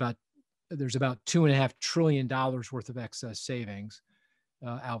that there's about $2.5 trillion worth of excess savings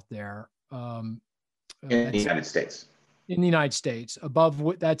out there. In the United States. In the United States, above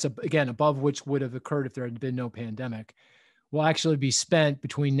which would have occurred if there had been no pandemic, will actually be spent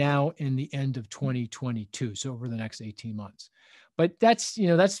between now and the end of 2022. So over the next 18 months. But that's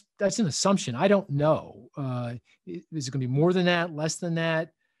an assumption. I don't know. Is it going to be more than that, less than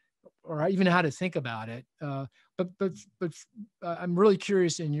that, or even how to think about it? But I'm really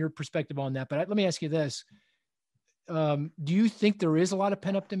curious in your perspective on that. But let me ask you this: do you think there is a lot of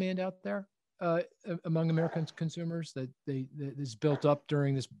pent-up demand out there among American consumers that is built up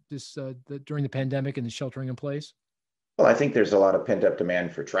during during the pandemic and the sheltering in place? Well, I think there's a lot of pent-up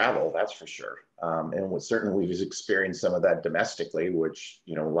demand for travel, that's for sure. And certainly we've experienced some of that domestically, which,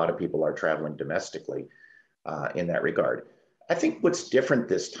 a lot of people are traveling domestically in that regard. I think what's different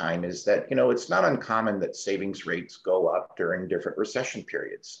this time is that, it's not uncommon that savings rates go up during different recession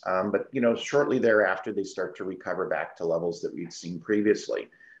periods. But, shortly thereafter, they start to recover back to levels that we'd seen previously.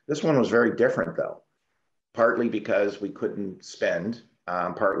 This one was very different, though, partly because we couldn't spend,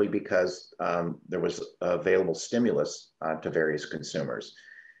 partly because there was available stimulus to various consumers.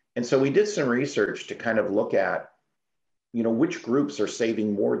 And so we did some research to kind of look at, which groups are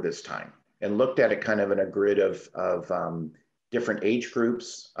saving more this time, and looked at it kind of in a grid of different age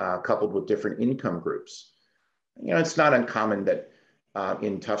groups coupled with different income groups. It's not uncommon that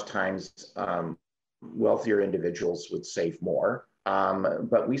in tough times, wealthier individuals would save more.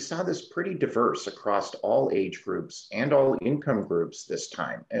 But we saw this pretty diverse across all age groups and all income groups this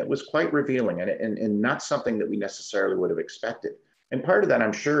time. And it was quite revealing and not something that we necessarily would have expected. And part of that,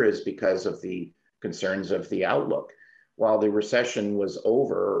 I'm sure, is because of the concerns of the outlook. While the recession was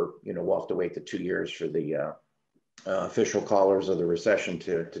over, we'll have to wait the 2 years for the official callers of the recession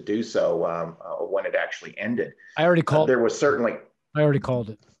to do so when it actually ended. I already called. I already called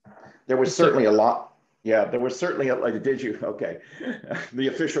it. There was certainly a lot. Yeah, there was certainly did you? Okay. The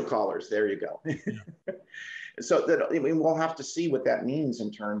official callers, there you go. So we'll have to see what that means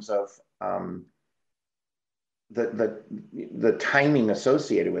in terms of the timing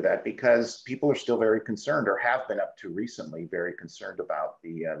associated with that, because people are still very concerned, or have been up to recently, very concerned about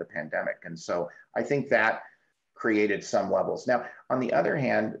the pandemic. And so I think that created some levels. Now, on the other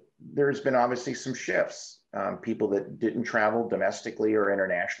hand, there's been obviously some shifts. People that didn't travel domestically or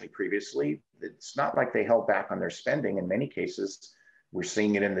internationally previously, it's not like they held back on their spending. In many cases, we're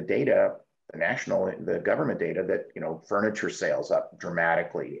seeing it in the data, the government data, that, furniture sales up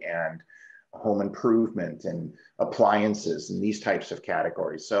dramatically, and home improvement and appliances and these types of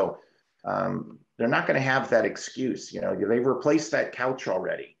categories. So they're not going to have that excuse. They've replaced that couch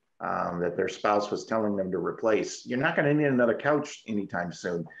already that their spouse was telling them to replace. You're not going to need another couch anytime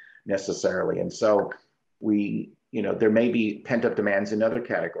soon necessarily. And so there may be pent-up demands in other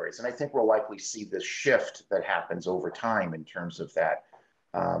categories. And I think we'll likely see this shift that happens over time in terms of that,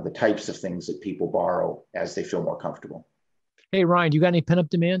 the types of things that people borrow as they feel more comfortable. Hey, Ryan, you got any pent-up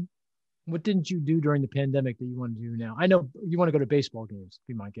demand? What didn't you do during the pandemic that you want to do now? I know you want to go to baseball games,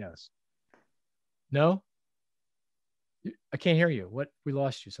 be my guess. No? I can't hear you. What? We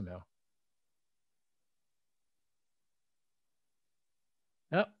lost you somehow.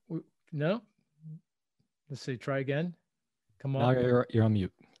 No? Let's see. Try again. Come on. Now you're on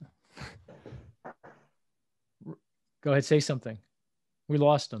mute. Go ahead. Say something. We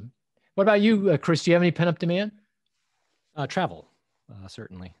lost them. What about you, Chris? Do you have any pent-up demand? Travel,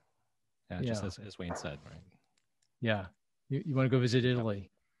 certainly. Just as Wayne said, right? Yeah. You want to go visit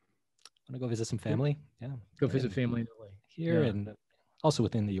Italy? I want to go visit some family. Yeah. Go visit family in Italy. Here and also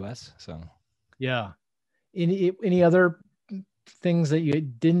within the US. So yeah. Any other things that you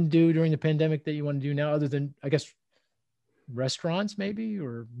didn't do during the pandemic that you want to do now, other than, I guess, restaurants maybe,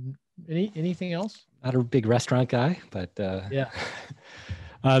 or anything else? Not a big restaurant guy, but yeah.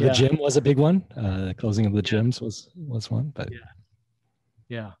 The gym was a big one. The closing of the gyms was one, but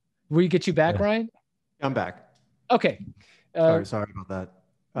yeah. Will you get you back, Ryan? I'm back. Okay. Sorry about that.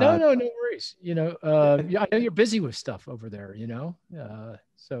 No worries. You know, I know you're busy with stuff over there, you know,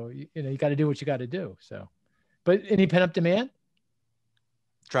 so, you know, you got to do what you got to do. So, but any pent up demand?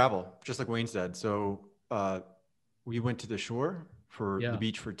 Travel, just like Wayne said. So we went to the shore for the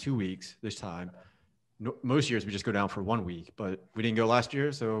beach for 2 weeks this time. Most years we just go down for 1 week, but we didn't go last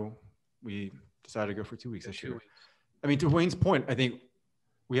year. So we decided to go for 2 weeks this year. I mean, to Wayne's point, I think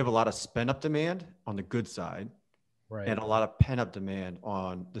we have a lot of spend up demand on the good side. Right. And a lot of pent-up demand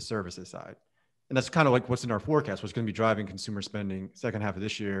on the services side. And that's kind of like what's in our forecast, what's going to be driving consumer spending second half of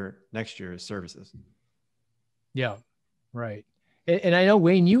this year, next year is services. Yeah, right. And I know,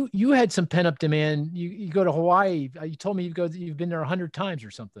 Wayne, you had some pent-up demand. You go to Hawaii. You told me you've been there 100 times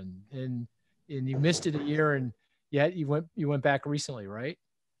or something, and you missed it a year, and yet you went back recently, right?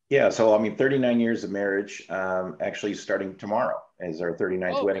 Yeah, so I mean, 39 years of marriage, actually starting tomorrow is our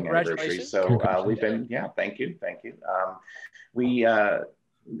 39th wedding anniversary. So we've been, thank you. We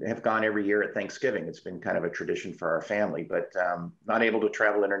have gone every year at Thanksgiving. It's been kind of a tradition for our family, but not able to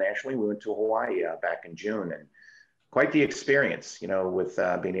travel internationally. We went to Hawaii back in June, and quite the experience, you know, with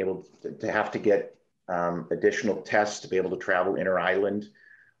being able to have to get additional tests to be able to travel inter-island.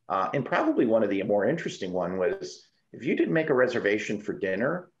 And probably one of the more interesting one was, if you didn't make a reservation for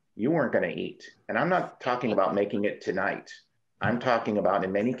dinner, you weren't going to eat. And I'm not talking about making it tonight. I'm talking about,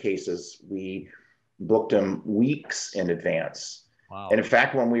 in many cases, we booked them weeks in advance. Wow. And in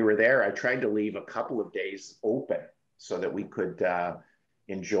fact, when we were there, I tried to leave a couple of days open so that we could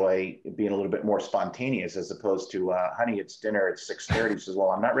enjoy being a little bit more spontaneous, as opposed to, honey, it's dinner at 6:30. She says,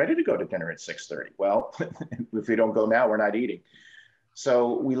 well, I'm not ready to go to dinner at 6:30. Well, if we don't go now, we're not eating.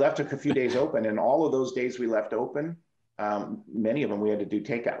 So we left a few days open, and all of those days we left open, many of them we had to do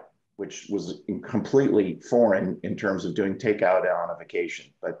takeout, which was completely foreign in terms of doing takeout on a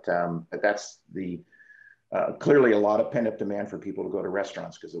vacation. But that's clearly a lot of pent-up demand for people to go to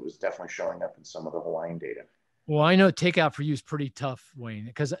restaurants, because it was definitely showing up in some of the Hawaiian data. Well, I know takeout for you is pretty tough, Wayne,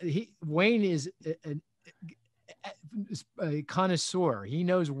 because Wayne is a connoisseur. He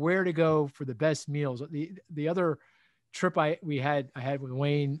knows where to go for the best meals. The other trip I had with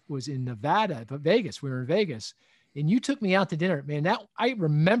Wayne was in Nevada, but Vegas. We were in Vegas, and you took me out to dinner. Man, I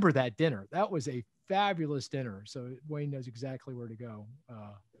remember that dinner. That was a fabulous dinner. So Wayne knows exactly where to go.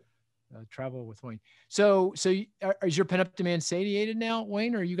 Travel with Wayne. So is your pent-up demand satiated now,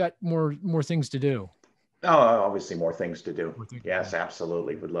 Wayne, or you got more things to do? Oh, obviously more things to do. Yes,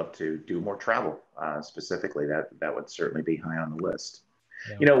 absolutely. Would love to do more travel. Specifically, that would certainly be high on the list.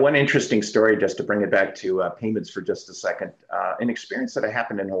 Yeah. You know, one interesting story, just to bring it back to payments for just a second, an experience that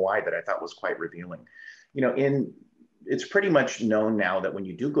happened in Hawaii that I thought was quite revealing. You know, it's pretty much known now that when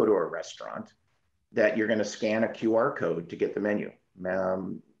you do go to a restaurant, that you're going to scan a QR code to get the menu.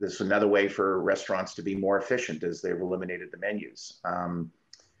 This is another way for restaurants to be more efficient, as they've eliminated the menus.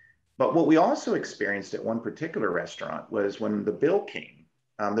 But what we also experienced at one particular restaurant was, when the bill came,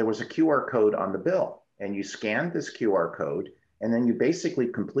 there was a QR code on the bill, and you scanned this QR code, and then you basically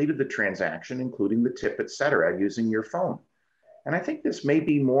completed the transaction, including the tip, et cetera, using your phone. And I think this may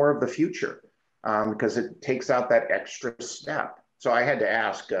be more of the future, because it takes out that extra step. So I had to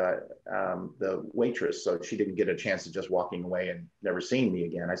ask the waitress, so she didn't get a chance of just walking away and never seeing me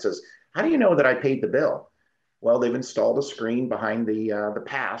again. I says, how do you know that I paid the bill? Well, they've installed a screen behind the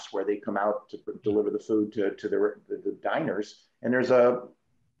pass where they come out to deliver the food to the diners. And there's a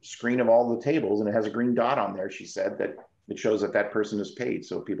screen of all the tables, and it has a green dot on there, she said, that it shows that person is paid.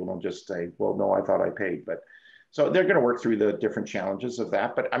 So people don't just say, well, no, I thought I paid. But so they're going to work through the different challenges of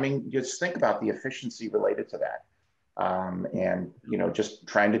that. But I mean, just think about the efficiency related to that. And, you know, just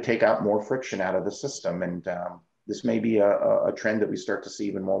trying to take out more friction out of the system. And this may be a trend that we start to see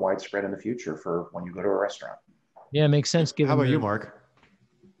even more widespread in the future for when you go to a restaurant. Yeah, it makes sense. How about you, Mark?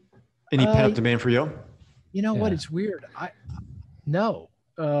 Any pent-up demand for you? You know what? It's weird. I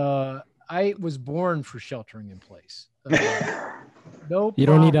was born for sheltering in place. No, you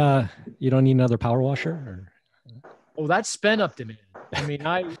don't need another power washer. Or? Oh, that's spent up demand. I mean,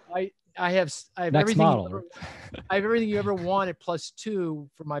 I have next everything. Model. I have everything you ever wanted +2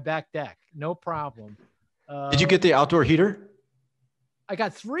 for my back deck. No problem. Did you get the outdoor heater? I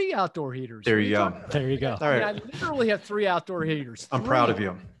got 3 outdoor heaters. There you go. There you go. All right. I literally have 3 outdoor heaters. I'm proud of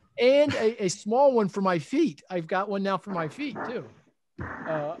you. And a small one for my feet. I've got one now for my feet too.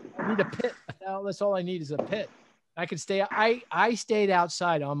 I need a pit. That's all I need is a pit. I could stay. I stayed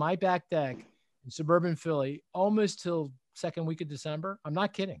outside on my back deck in suburban Philly almost till second week of December. I'm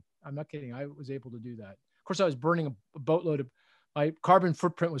not kidding. I was able to do that. Of course, I was burning a boatload of. My carbon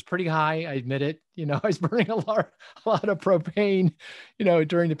footprint was pretty high. I admit it. I was burning a lot of propane,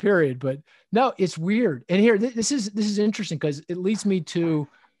 during the period. But no, it's weird. And here, this is interesting because it leads me to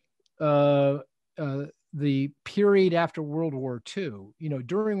the period after World War II.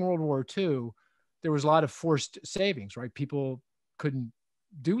 During World War II, there was a lot of forced savings, right? People couldn't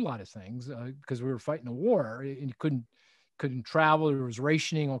do a lot of things because we were fighting a war, and you couldn't travel. There was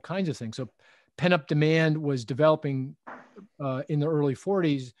rationing, all kinds of things. So pent-up demand was developing in the early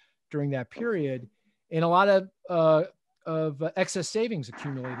 40s during that period, and a lot of excess savings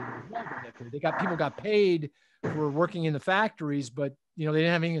accumulated as well during that period. People got paid for working in the factories, but they didn't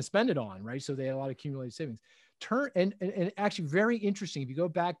have anything to spend it on, right? So they had a lot of accumulated savings. And actually very interesting, if you go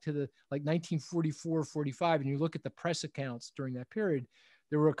back to the 1944, 45, and you look at the press accounts during that period,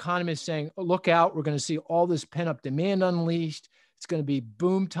 there were economists saying, oh, look out, we're going to see all this pent-up demand unleashed. It's going to be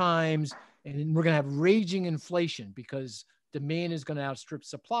boom times, and we're going to have raging inflation because demand is going to outstrip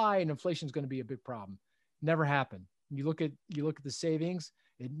supply, and inflation is going to be a big problem. Never happened. You look at the savings,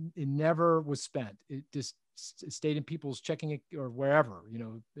 it never was spent. It just stayed in people's checking or wherever,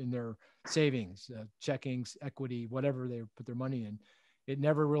 in their savings, checkings, equity, whatever they put their money in. It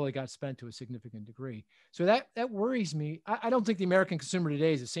never really got spent to a significant degree. So that worries me. I don't think the American consumer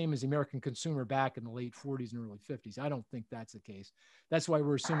today is the same as the American consumer back in the late 40s and early 50s. I don't think that's the case. That's why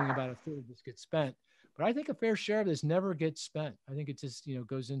we're assuming about a third of this gets spent. But I think a fair share of this never gets spent. I think it just,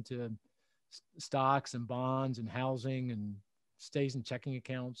 goes into stocks and bonds and housing and stays in checking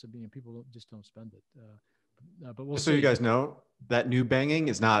accounts. People just don't spend it. But we'll see. So you guys know that new banging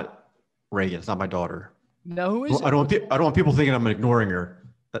is not Reagan. It's not my daughter. No, who is it? I don't want people thinking I'm ignoring her.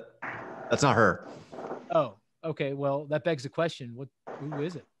 That's not her. Oh, okay. Well, that begs the question. Who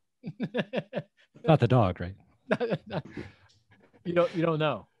is it? Not the dog, right? You don't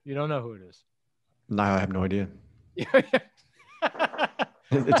know. You don't know who it is. No, I have no idea.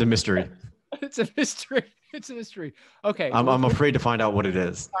 It's a mystery. It's a mystery. It's a mystery. Okay. I'm afraid to find out what it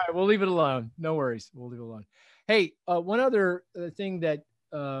is. All right, we'll leave it alone. No worries. We'll leave it alone. Hey, one other thing that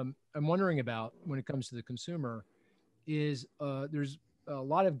I'm wondering about when it comes to the consumer is there's a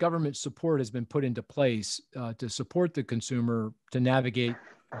lot of government support has been put into place to support the consumer to navigate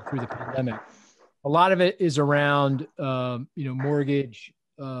through the pandemic. A lot of it is around, mortgage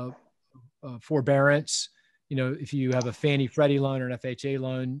forbearance. If you have a Fannie Freddie loan or an FHA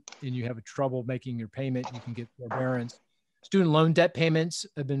loan and you have trouble making your payment, you can get forbearance. Student loan debt payments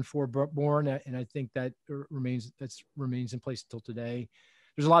have been forborne, and I think that remains in place until today.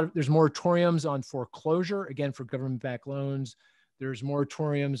 There's moratoriums on foreclosure, again, for government-backed loans. There's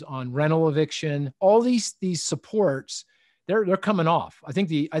moratoriums on rental eviction. All these supports, they're coming off. I think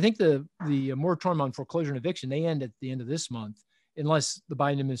the moratorium on foreclosure and eviction, they end at the end of this month, unless the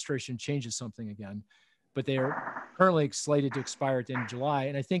Biden administration changes something again. But they are currently slated to expire at the end of July.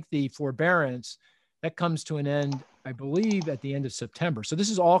 And I think the forbearance, that comes to an end, I believe, at the end of September. So this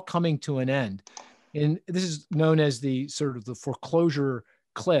is all coming to an end. And this is known as the sort of the foreclosure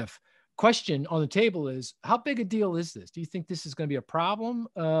cliff. Question on the table is, how big a deal is this? Do you think this is going to be a problem?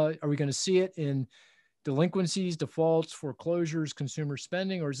 Are we going to see it in delinquencies, defaults, foreclosures, consumer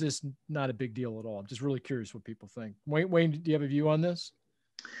spending, or is this not a big deal at all? I'm just really curious what people think. Wayne, do you have a view on this?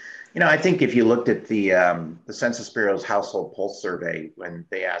 I think if you looked at the Census Bureau's household pulse survey, when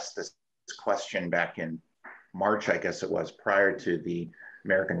they asked this question back in March, I guess it was, prior to the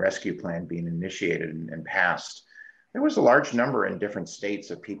American Rescue Plan being initiated and passed, there was a large number in different states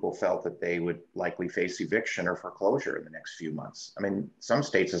of people felt that they would likely face eviction or foreclosure in the next few months. I mean, some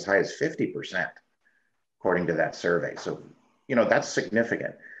states as high as 50%, according to that survey. So, that's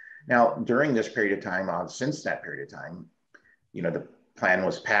significant. Now, during this period of time, since that period of time, the plan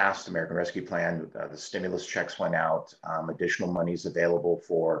was passed, American Rescue Plan, the stimulus checks went out, additional monies available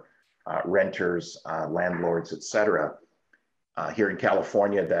for renters, landlords, et cetera. Here in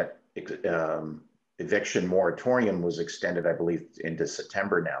California, that eviction moratorium was extended, I believe, into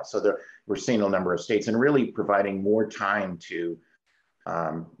September now. So we're seeing a number of states and really providing more time to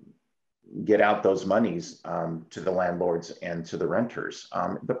get out those monies to the landlords and to the renters.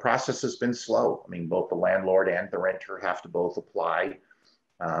 The process has been slow. I mean, both the landlord and the renter have to both apply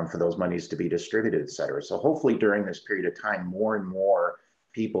for those monies to be distributed, et cetera. So hopefully during this period of time, more and more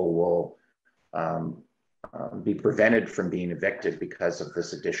people will be prevented from being evicted because of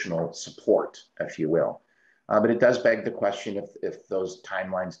this additional support, if you will. But it does beg the question, if those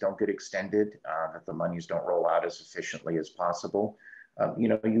timelines don't get extended, that the monies don't roll out as efficiently as possible,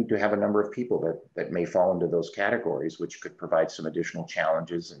 you do have a number of people that may fall into those categories, which could provide some additional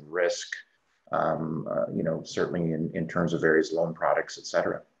challenges and risk, certainly in terms of various loan products, et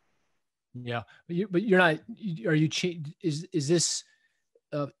cetera. Yeah, but you're not. Are you? Is this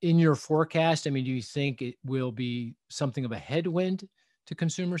in your forecast? I mean, do you think it will be something of a headwind to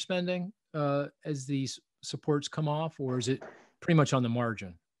consumer spending as these supports come off, or is it pretty much on the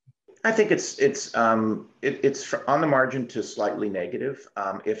margin? I think it's on the margin to slightly negative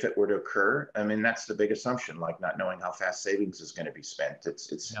if it were to occur. I mean, that's the big assumption, like not knowing how fast savings is going to be spent.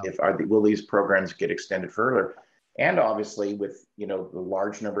 Will these programs get extended further? And obviously, with the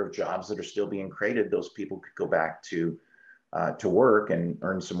large number of jobs that are still being created, those people could go back to work and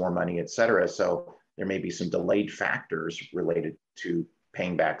earn some more money, et cetera. So there may be some delayed factors related to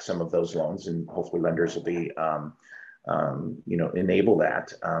paying back some of those loans, and hopefully lenders will be enable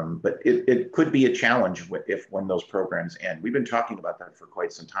that. But it could be a challenge when those programs end. We've been talking about that for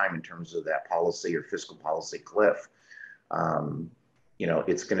quite some time in terms of that policy or fiscal policy cliff.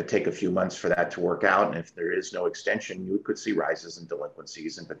 It's going to take a few months for that to work out. And if there is no extension, you could see rises in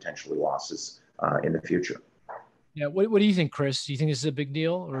delinquencies and potentially losses in the future. Yeah. What do you think, Chris? Do you think this is a big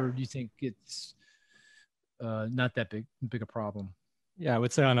deal, or do you think it's not that big a problem? Yeah, I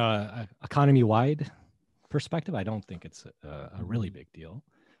would say on a economy-wide perspective, I don't think it's a really big deal.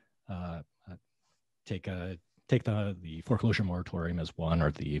 Take the foreclosure moratorium as one,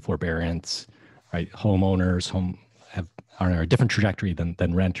 or the forbearance, right? Homeowners are on a different trajectory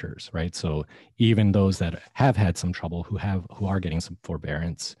than renters, right? So even those that have had some trouble, who are getting some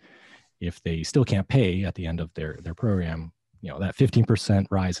forbearance, if they still can't pay at the end of their program, that 15%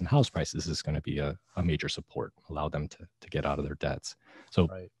 rise in house prices is going to be a major support, allow them to get out of their debts. So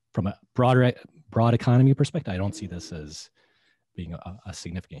from a broad economy perspective, I don't see this as being a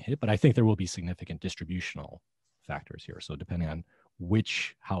significant hit, but I think there will be significant distributional factors here. So depending on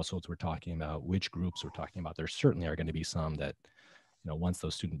which households we're talking about, which groups we're talking about, there certainly are going to be some that, once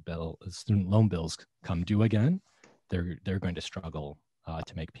those student loan bills come due again, they're going to struggle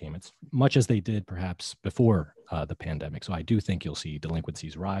to make payments, much as they did perhaps before the pandemic. So I do think you'll see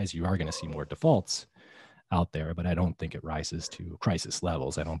delinquencies rise. You are going to see more defaults out there, but I don't think it rises to crisis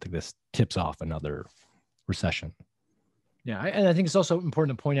levels. I don't think this tips off another recession. Yeah, and I think it's also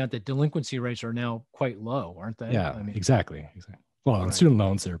important to point out that delinquency rates are now quite low, aren't they? Yeah, exactly. Well, on student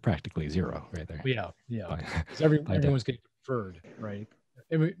loans, they're practically zero right there. Yeah. Because everyone's getting deferred, right?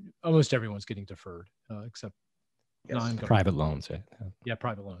 Almost everyone's getting deferred, except private loans. Right? Yeah,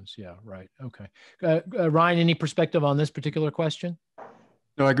 private loans. Yeah, right. Okay. Ryan, any perspective on this particular question?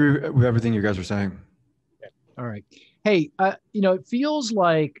 No, I agree with everything you guys are saying. Okay. All right. Hey, it feels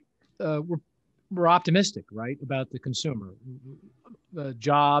like we're optimistic, right, about the consumer.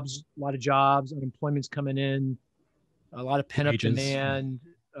 Jobs, a lot of jobs, unemployment's coming in, a lot of pent-up demand,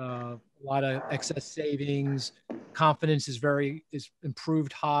 a lot of excess savings. Confidence is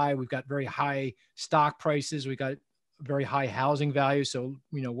improved high. We've got very high stock prices. We got very high housing value. So,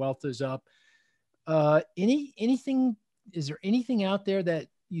 wealth is up. Is there anything out there that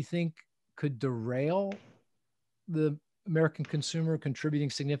you think could derail the American consumer contributing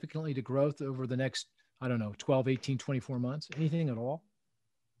significantly to growth over the next, 12, 18, 24 months? Anything at all?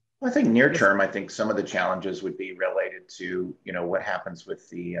 Well, I think near term, I think some of the challenges would be related to, what happens with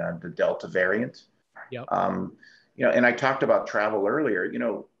the Delta variant. Yep. And I talked about travel earlier.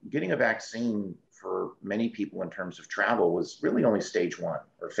 Getting a vaccine for many people in terms of travel was really only stage one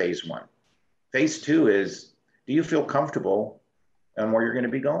or phase one. Phase two is, do you feel comfortable on where you're going to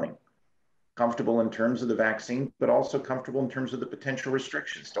be going? Comfortable in terms of the vaccine, but also comfortable in terms of the potential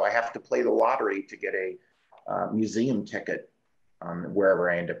restrictions. Do I have to play the lottery to get a museum ticket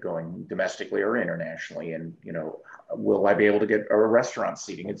wherever I end up going, domestically or internationally? And, will I be able to get a restaurant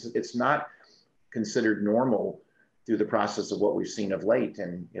seating? It's not considered normal through the process of what we've seen of late.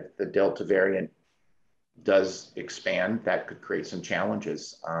 And if the Delta variant does expand, that could create some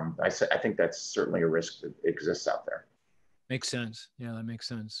challenges. I think that's certainly a risk that exists out there. Makes sense. Yeah, that makes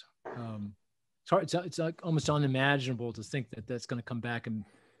sense. It's hard. It's like almost unimaginable to think that that's going to come back and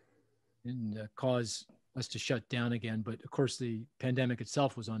cause us to shut down again. But of course, the pandemic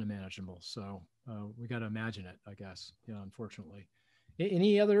itself was unimaginable. So we got to imagine it, I guess. Yeah, unfortunately.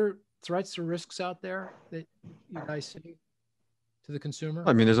 Any other threats or risks out there that you guys see to the consumer?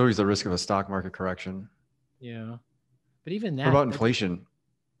 I mean, there's always the risk of a stock market correction. Yeah, but even that. What about inflation?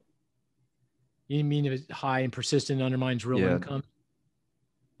 You mean if it's high and persistent, undermines real income?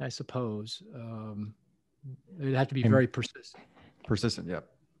 I suppose. It'd have to be very persistent. Persistent, yeah.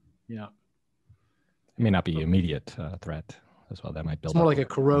 Yeah. It may not be immediate threat as well. That might build. It's more like a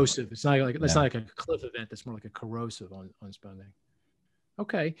corrosive. It's not like that's not like a cliff event. That's more like a corrosive on spending.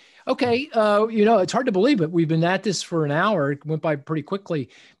 Okay. It's hard to believe, but we've been at this for an hour. It went by pretty quickly.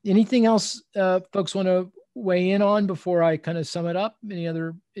 Anything else folks want to weigh in on before I kind of sum it up? Any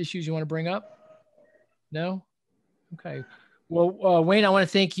other issues you want to bring up? No? Okay. Well, Wayne, I want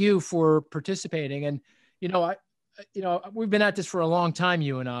to thank you for participating. And, we've been at this for a long time,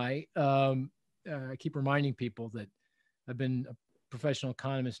 you and I. I keep reminding people that I've been a professional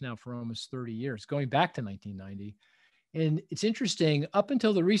economist now for almost 30 years, going back to 1990. And it's interesting, up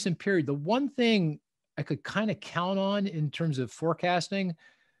until the recent period, the one thing I could kind of count on in terms of forecasting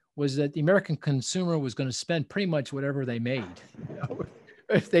was that the American consumer was going to spend pretty much whatever they made.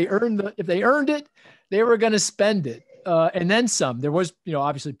 If they earned it, they were going to spend it. And then some. There was,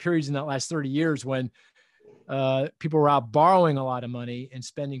 obviously periods in that last 30 years when people were out borrowing a lot of money and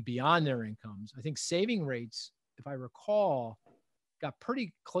spending beyond their incomes. I think saving rates, if I recall, got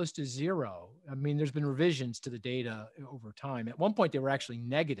pretty close to zero. I mean, there's been revisions to the data over time. At one point, they were actually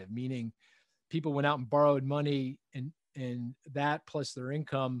negative, meaning people went out and borrowed money, and that plus their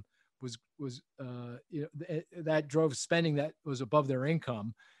income was that drove spending that was above their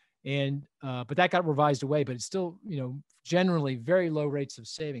income. And but that got revised away, but it's still, generally very low rates of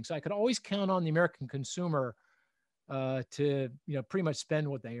savings. So I could always count on the American consumer to, pretty much spend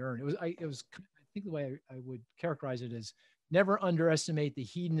what they earn. I think the way I would characterize it is never underestimate the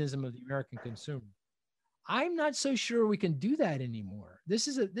hedonism of the American consumer. I'm not so sure we can do that anymore. This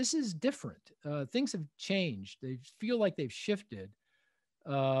is different. Things have changed. They feel like they've shifted.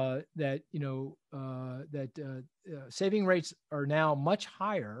 Saving rates are now much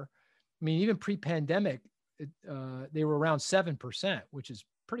higher. I mean, even pre-pandemic, they were around 7%, which is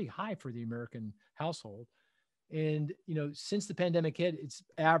pretty high for the American household. And, since the pandemic hit, it's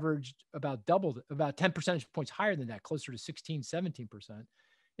averaged about doubled, about 10 percentage points higher than that, closer to 16, 17%.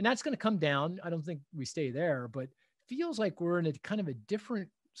 And that's going to come down. I don't think we stay there, but feels like we're in a kind of a different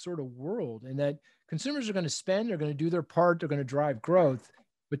sort of world, and that consumers are going to spend, they're going to do their part, they're going to drive growth,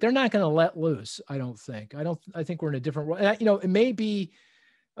 but they're not going to let loose. I don't think. I think we're in a different world. And, it may be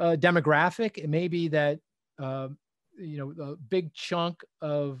demographic. It may be that, a big chunk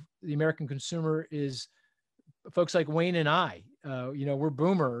of the American consumer is folks like Wayne and I. We're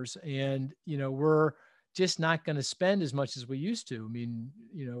boomers, and, we're just not going to spend as much as we used to. I mean,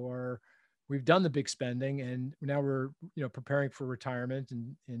 we've done the big spending, and now we're, preparing for retirement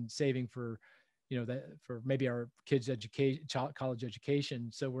and saving for, for maybe our kids' education, college education.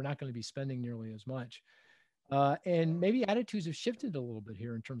 So we're not going to be spending nearly as much. And maybe attitudes have shifted a little bit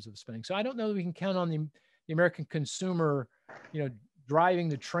here in terms of spending. So I don't know that we can count on the American consumer, driving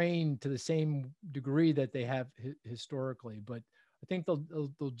the train to the same degree that they have historically. But I think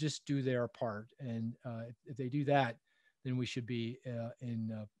they'll just do their part. And if they do that, then we should be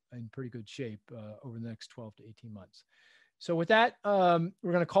in pretty good shape over the next 12 to 18 months. So with that, we're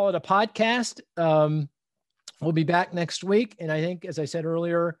going to call it a podcast. We'll be back next week. And I think, as I said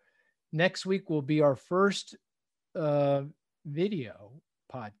earlier, next week will be our first video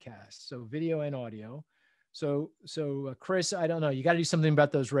podcast. So video and audio. So Chris, I don't know, you got to do something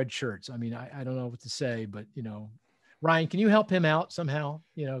about those red shirts. I mean, I don't know what to say, but, Ryan, can you help him out somehow?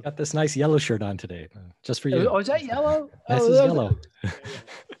 Got this nice yellow shirt on today, just for you. Oh, is that yellow? This is yellow.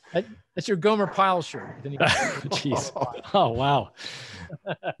 That's your Gomer Pyle shirt. Jeez. Oh, wow.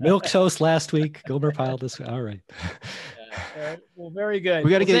 Milk toast last week. Gomer Pyle this week. All right. Well, very good.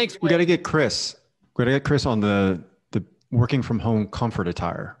 We got to get Chris. We got to get Chris on the working from home comfort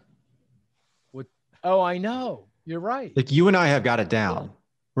attire. Oh, I know. You're right. Like you and I have got it down.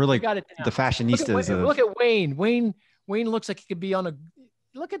 We're like the fashionistas. Look at Wayne. Wayne looks like he could be on a.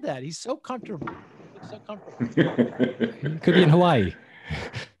 Look at that. He's so comfortable. He could be in Hawaii.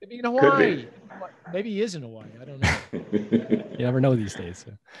 Could be in Hawaii. Maybe he is in Hawaii. I don't know. You never know these days.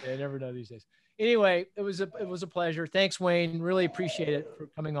 So. Yeah, I never know these days. Anyway, it was a pleasure. Thanks, Wayne. Really appreciate it for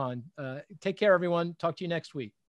coming on. Take care, everyone. Talk to you next week.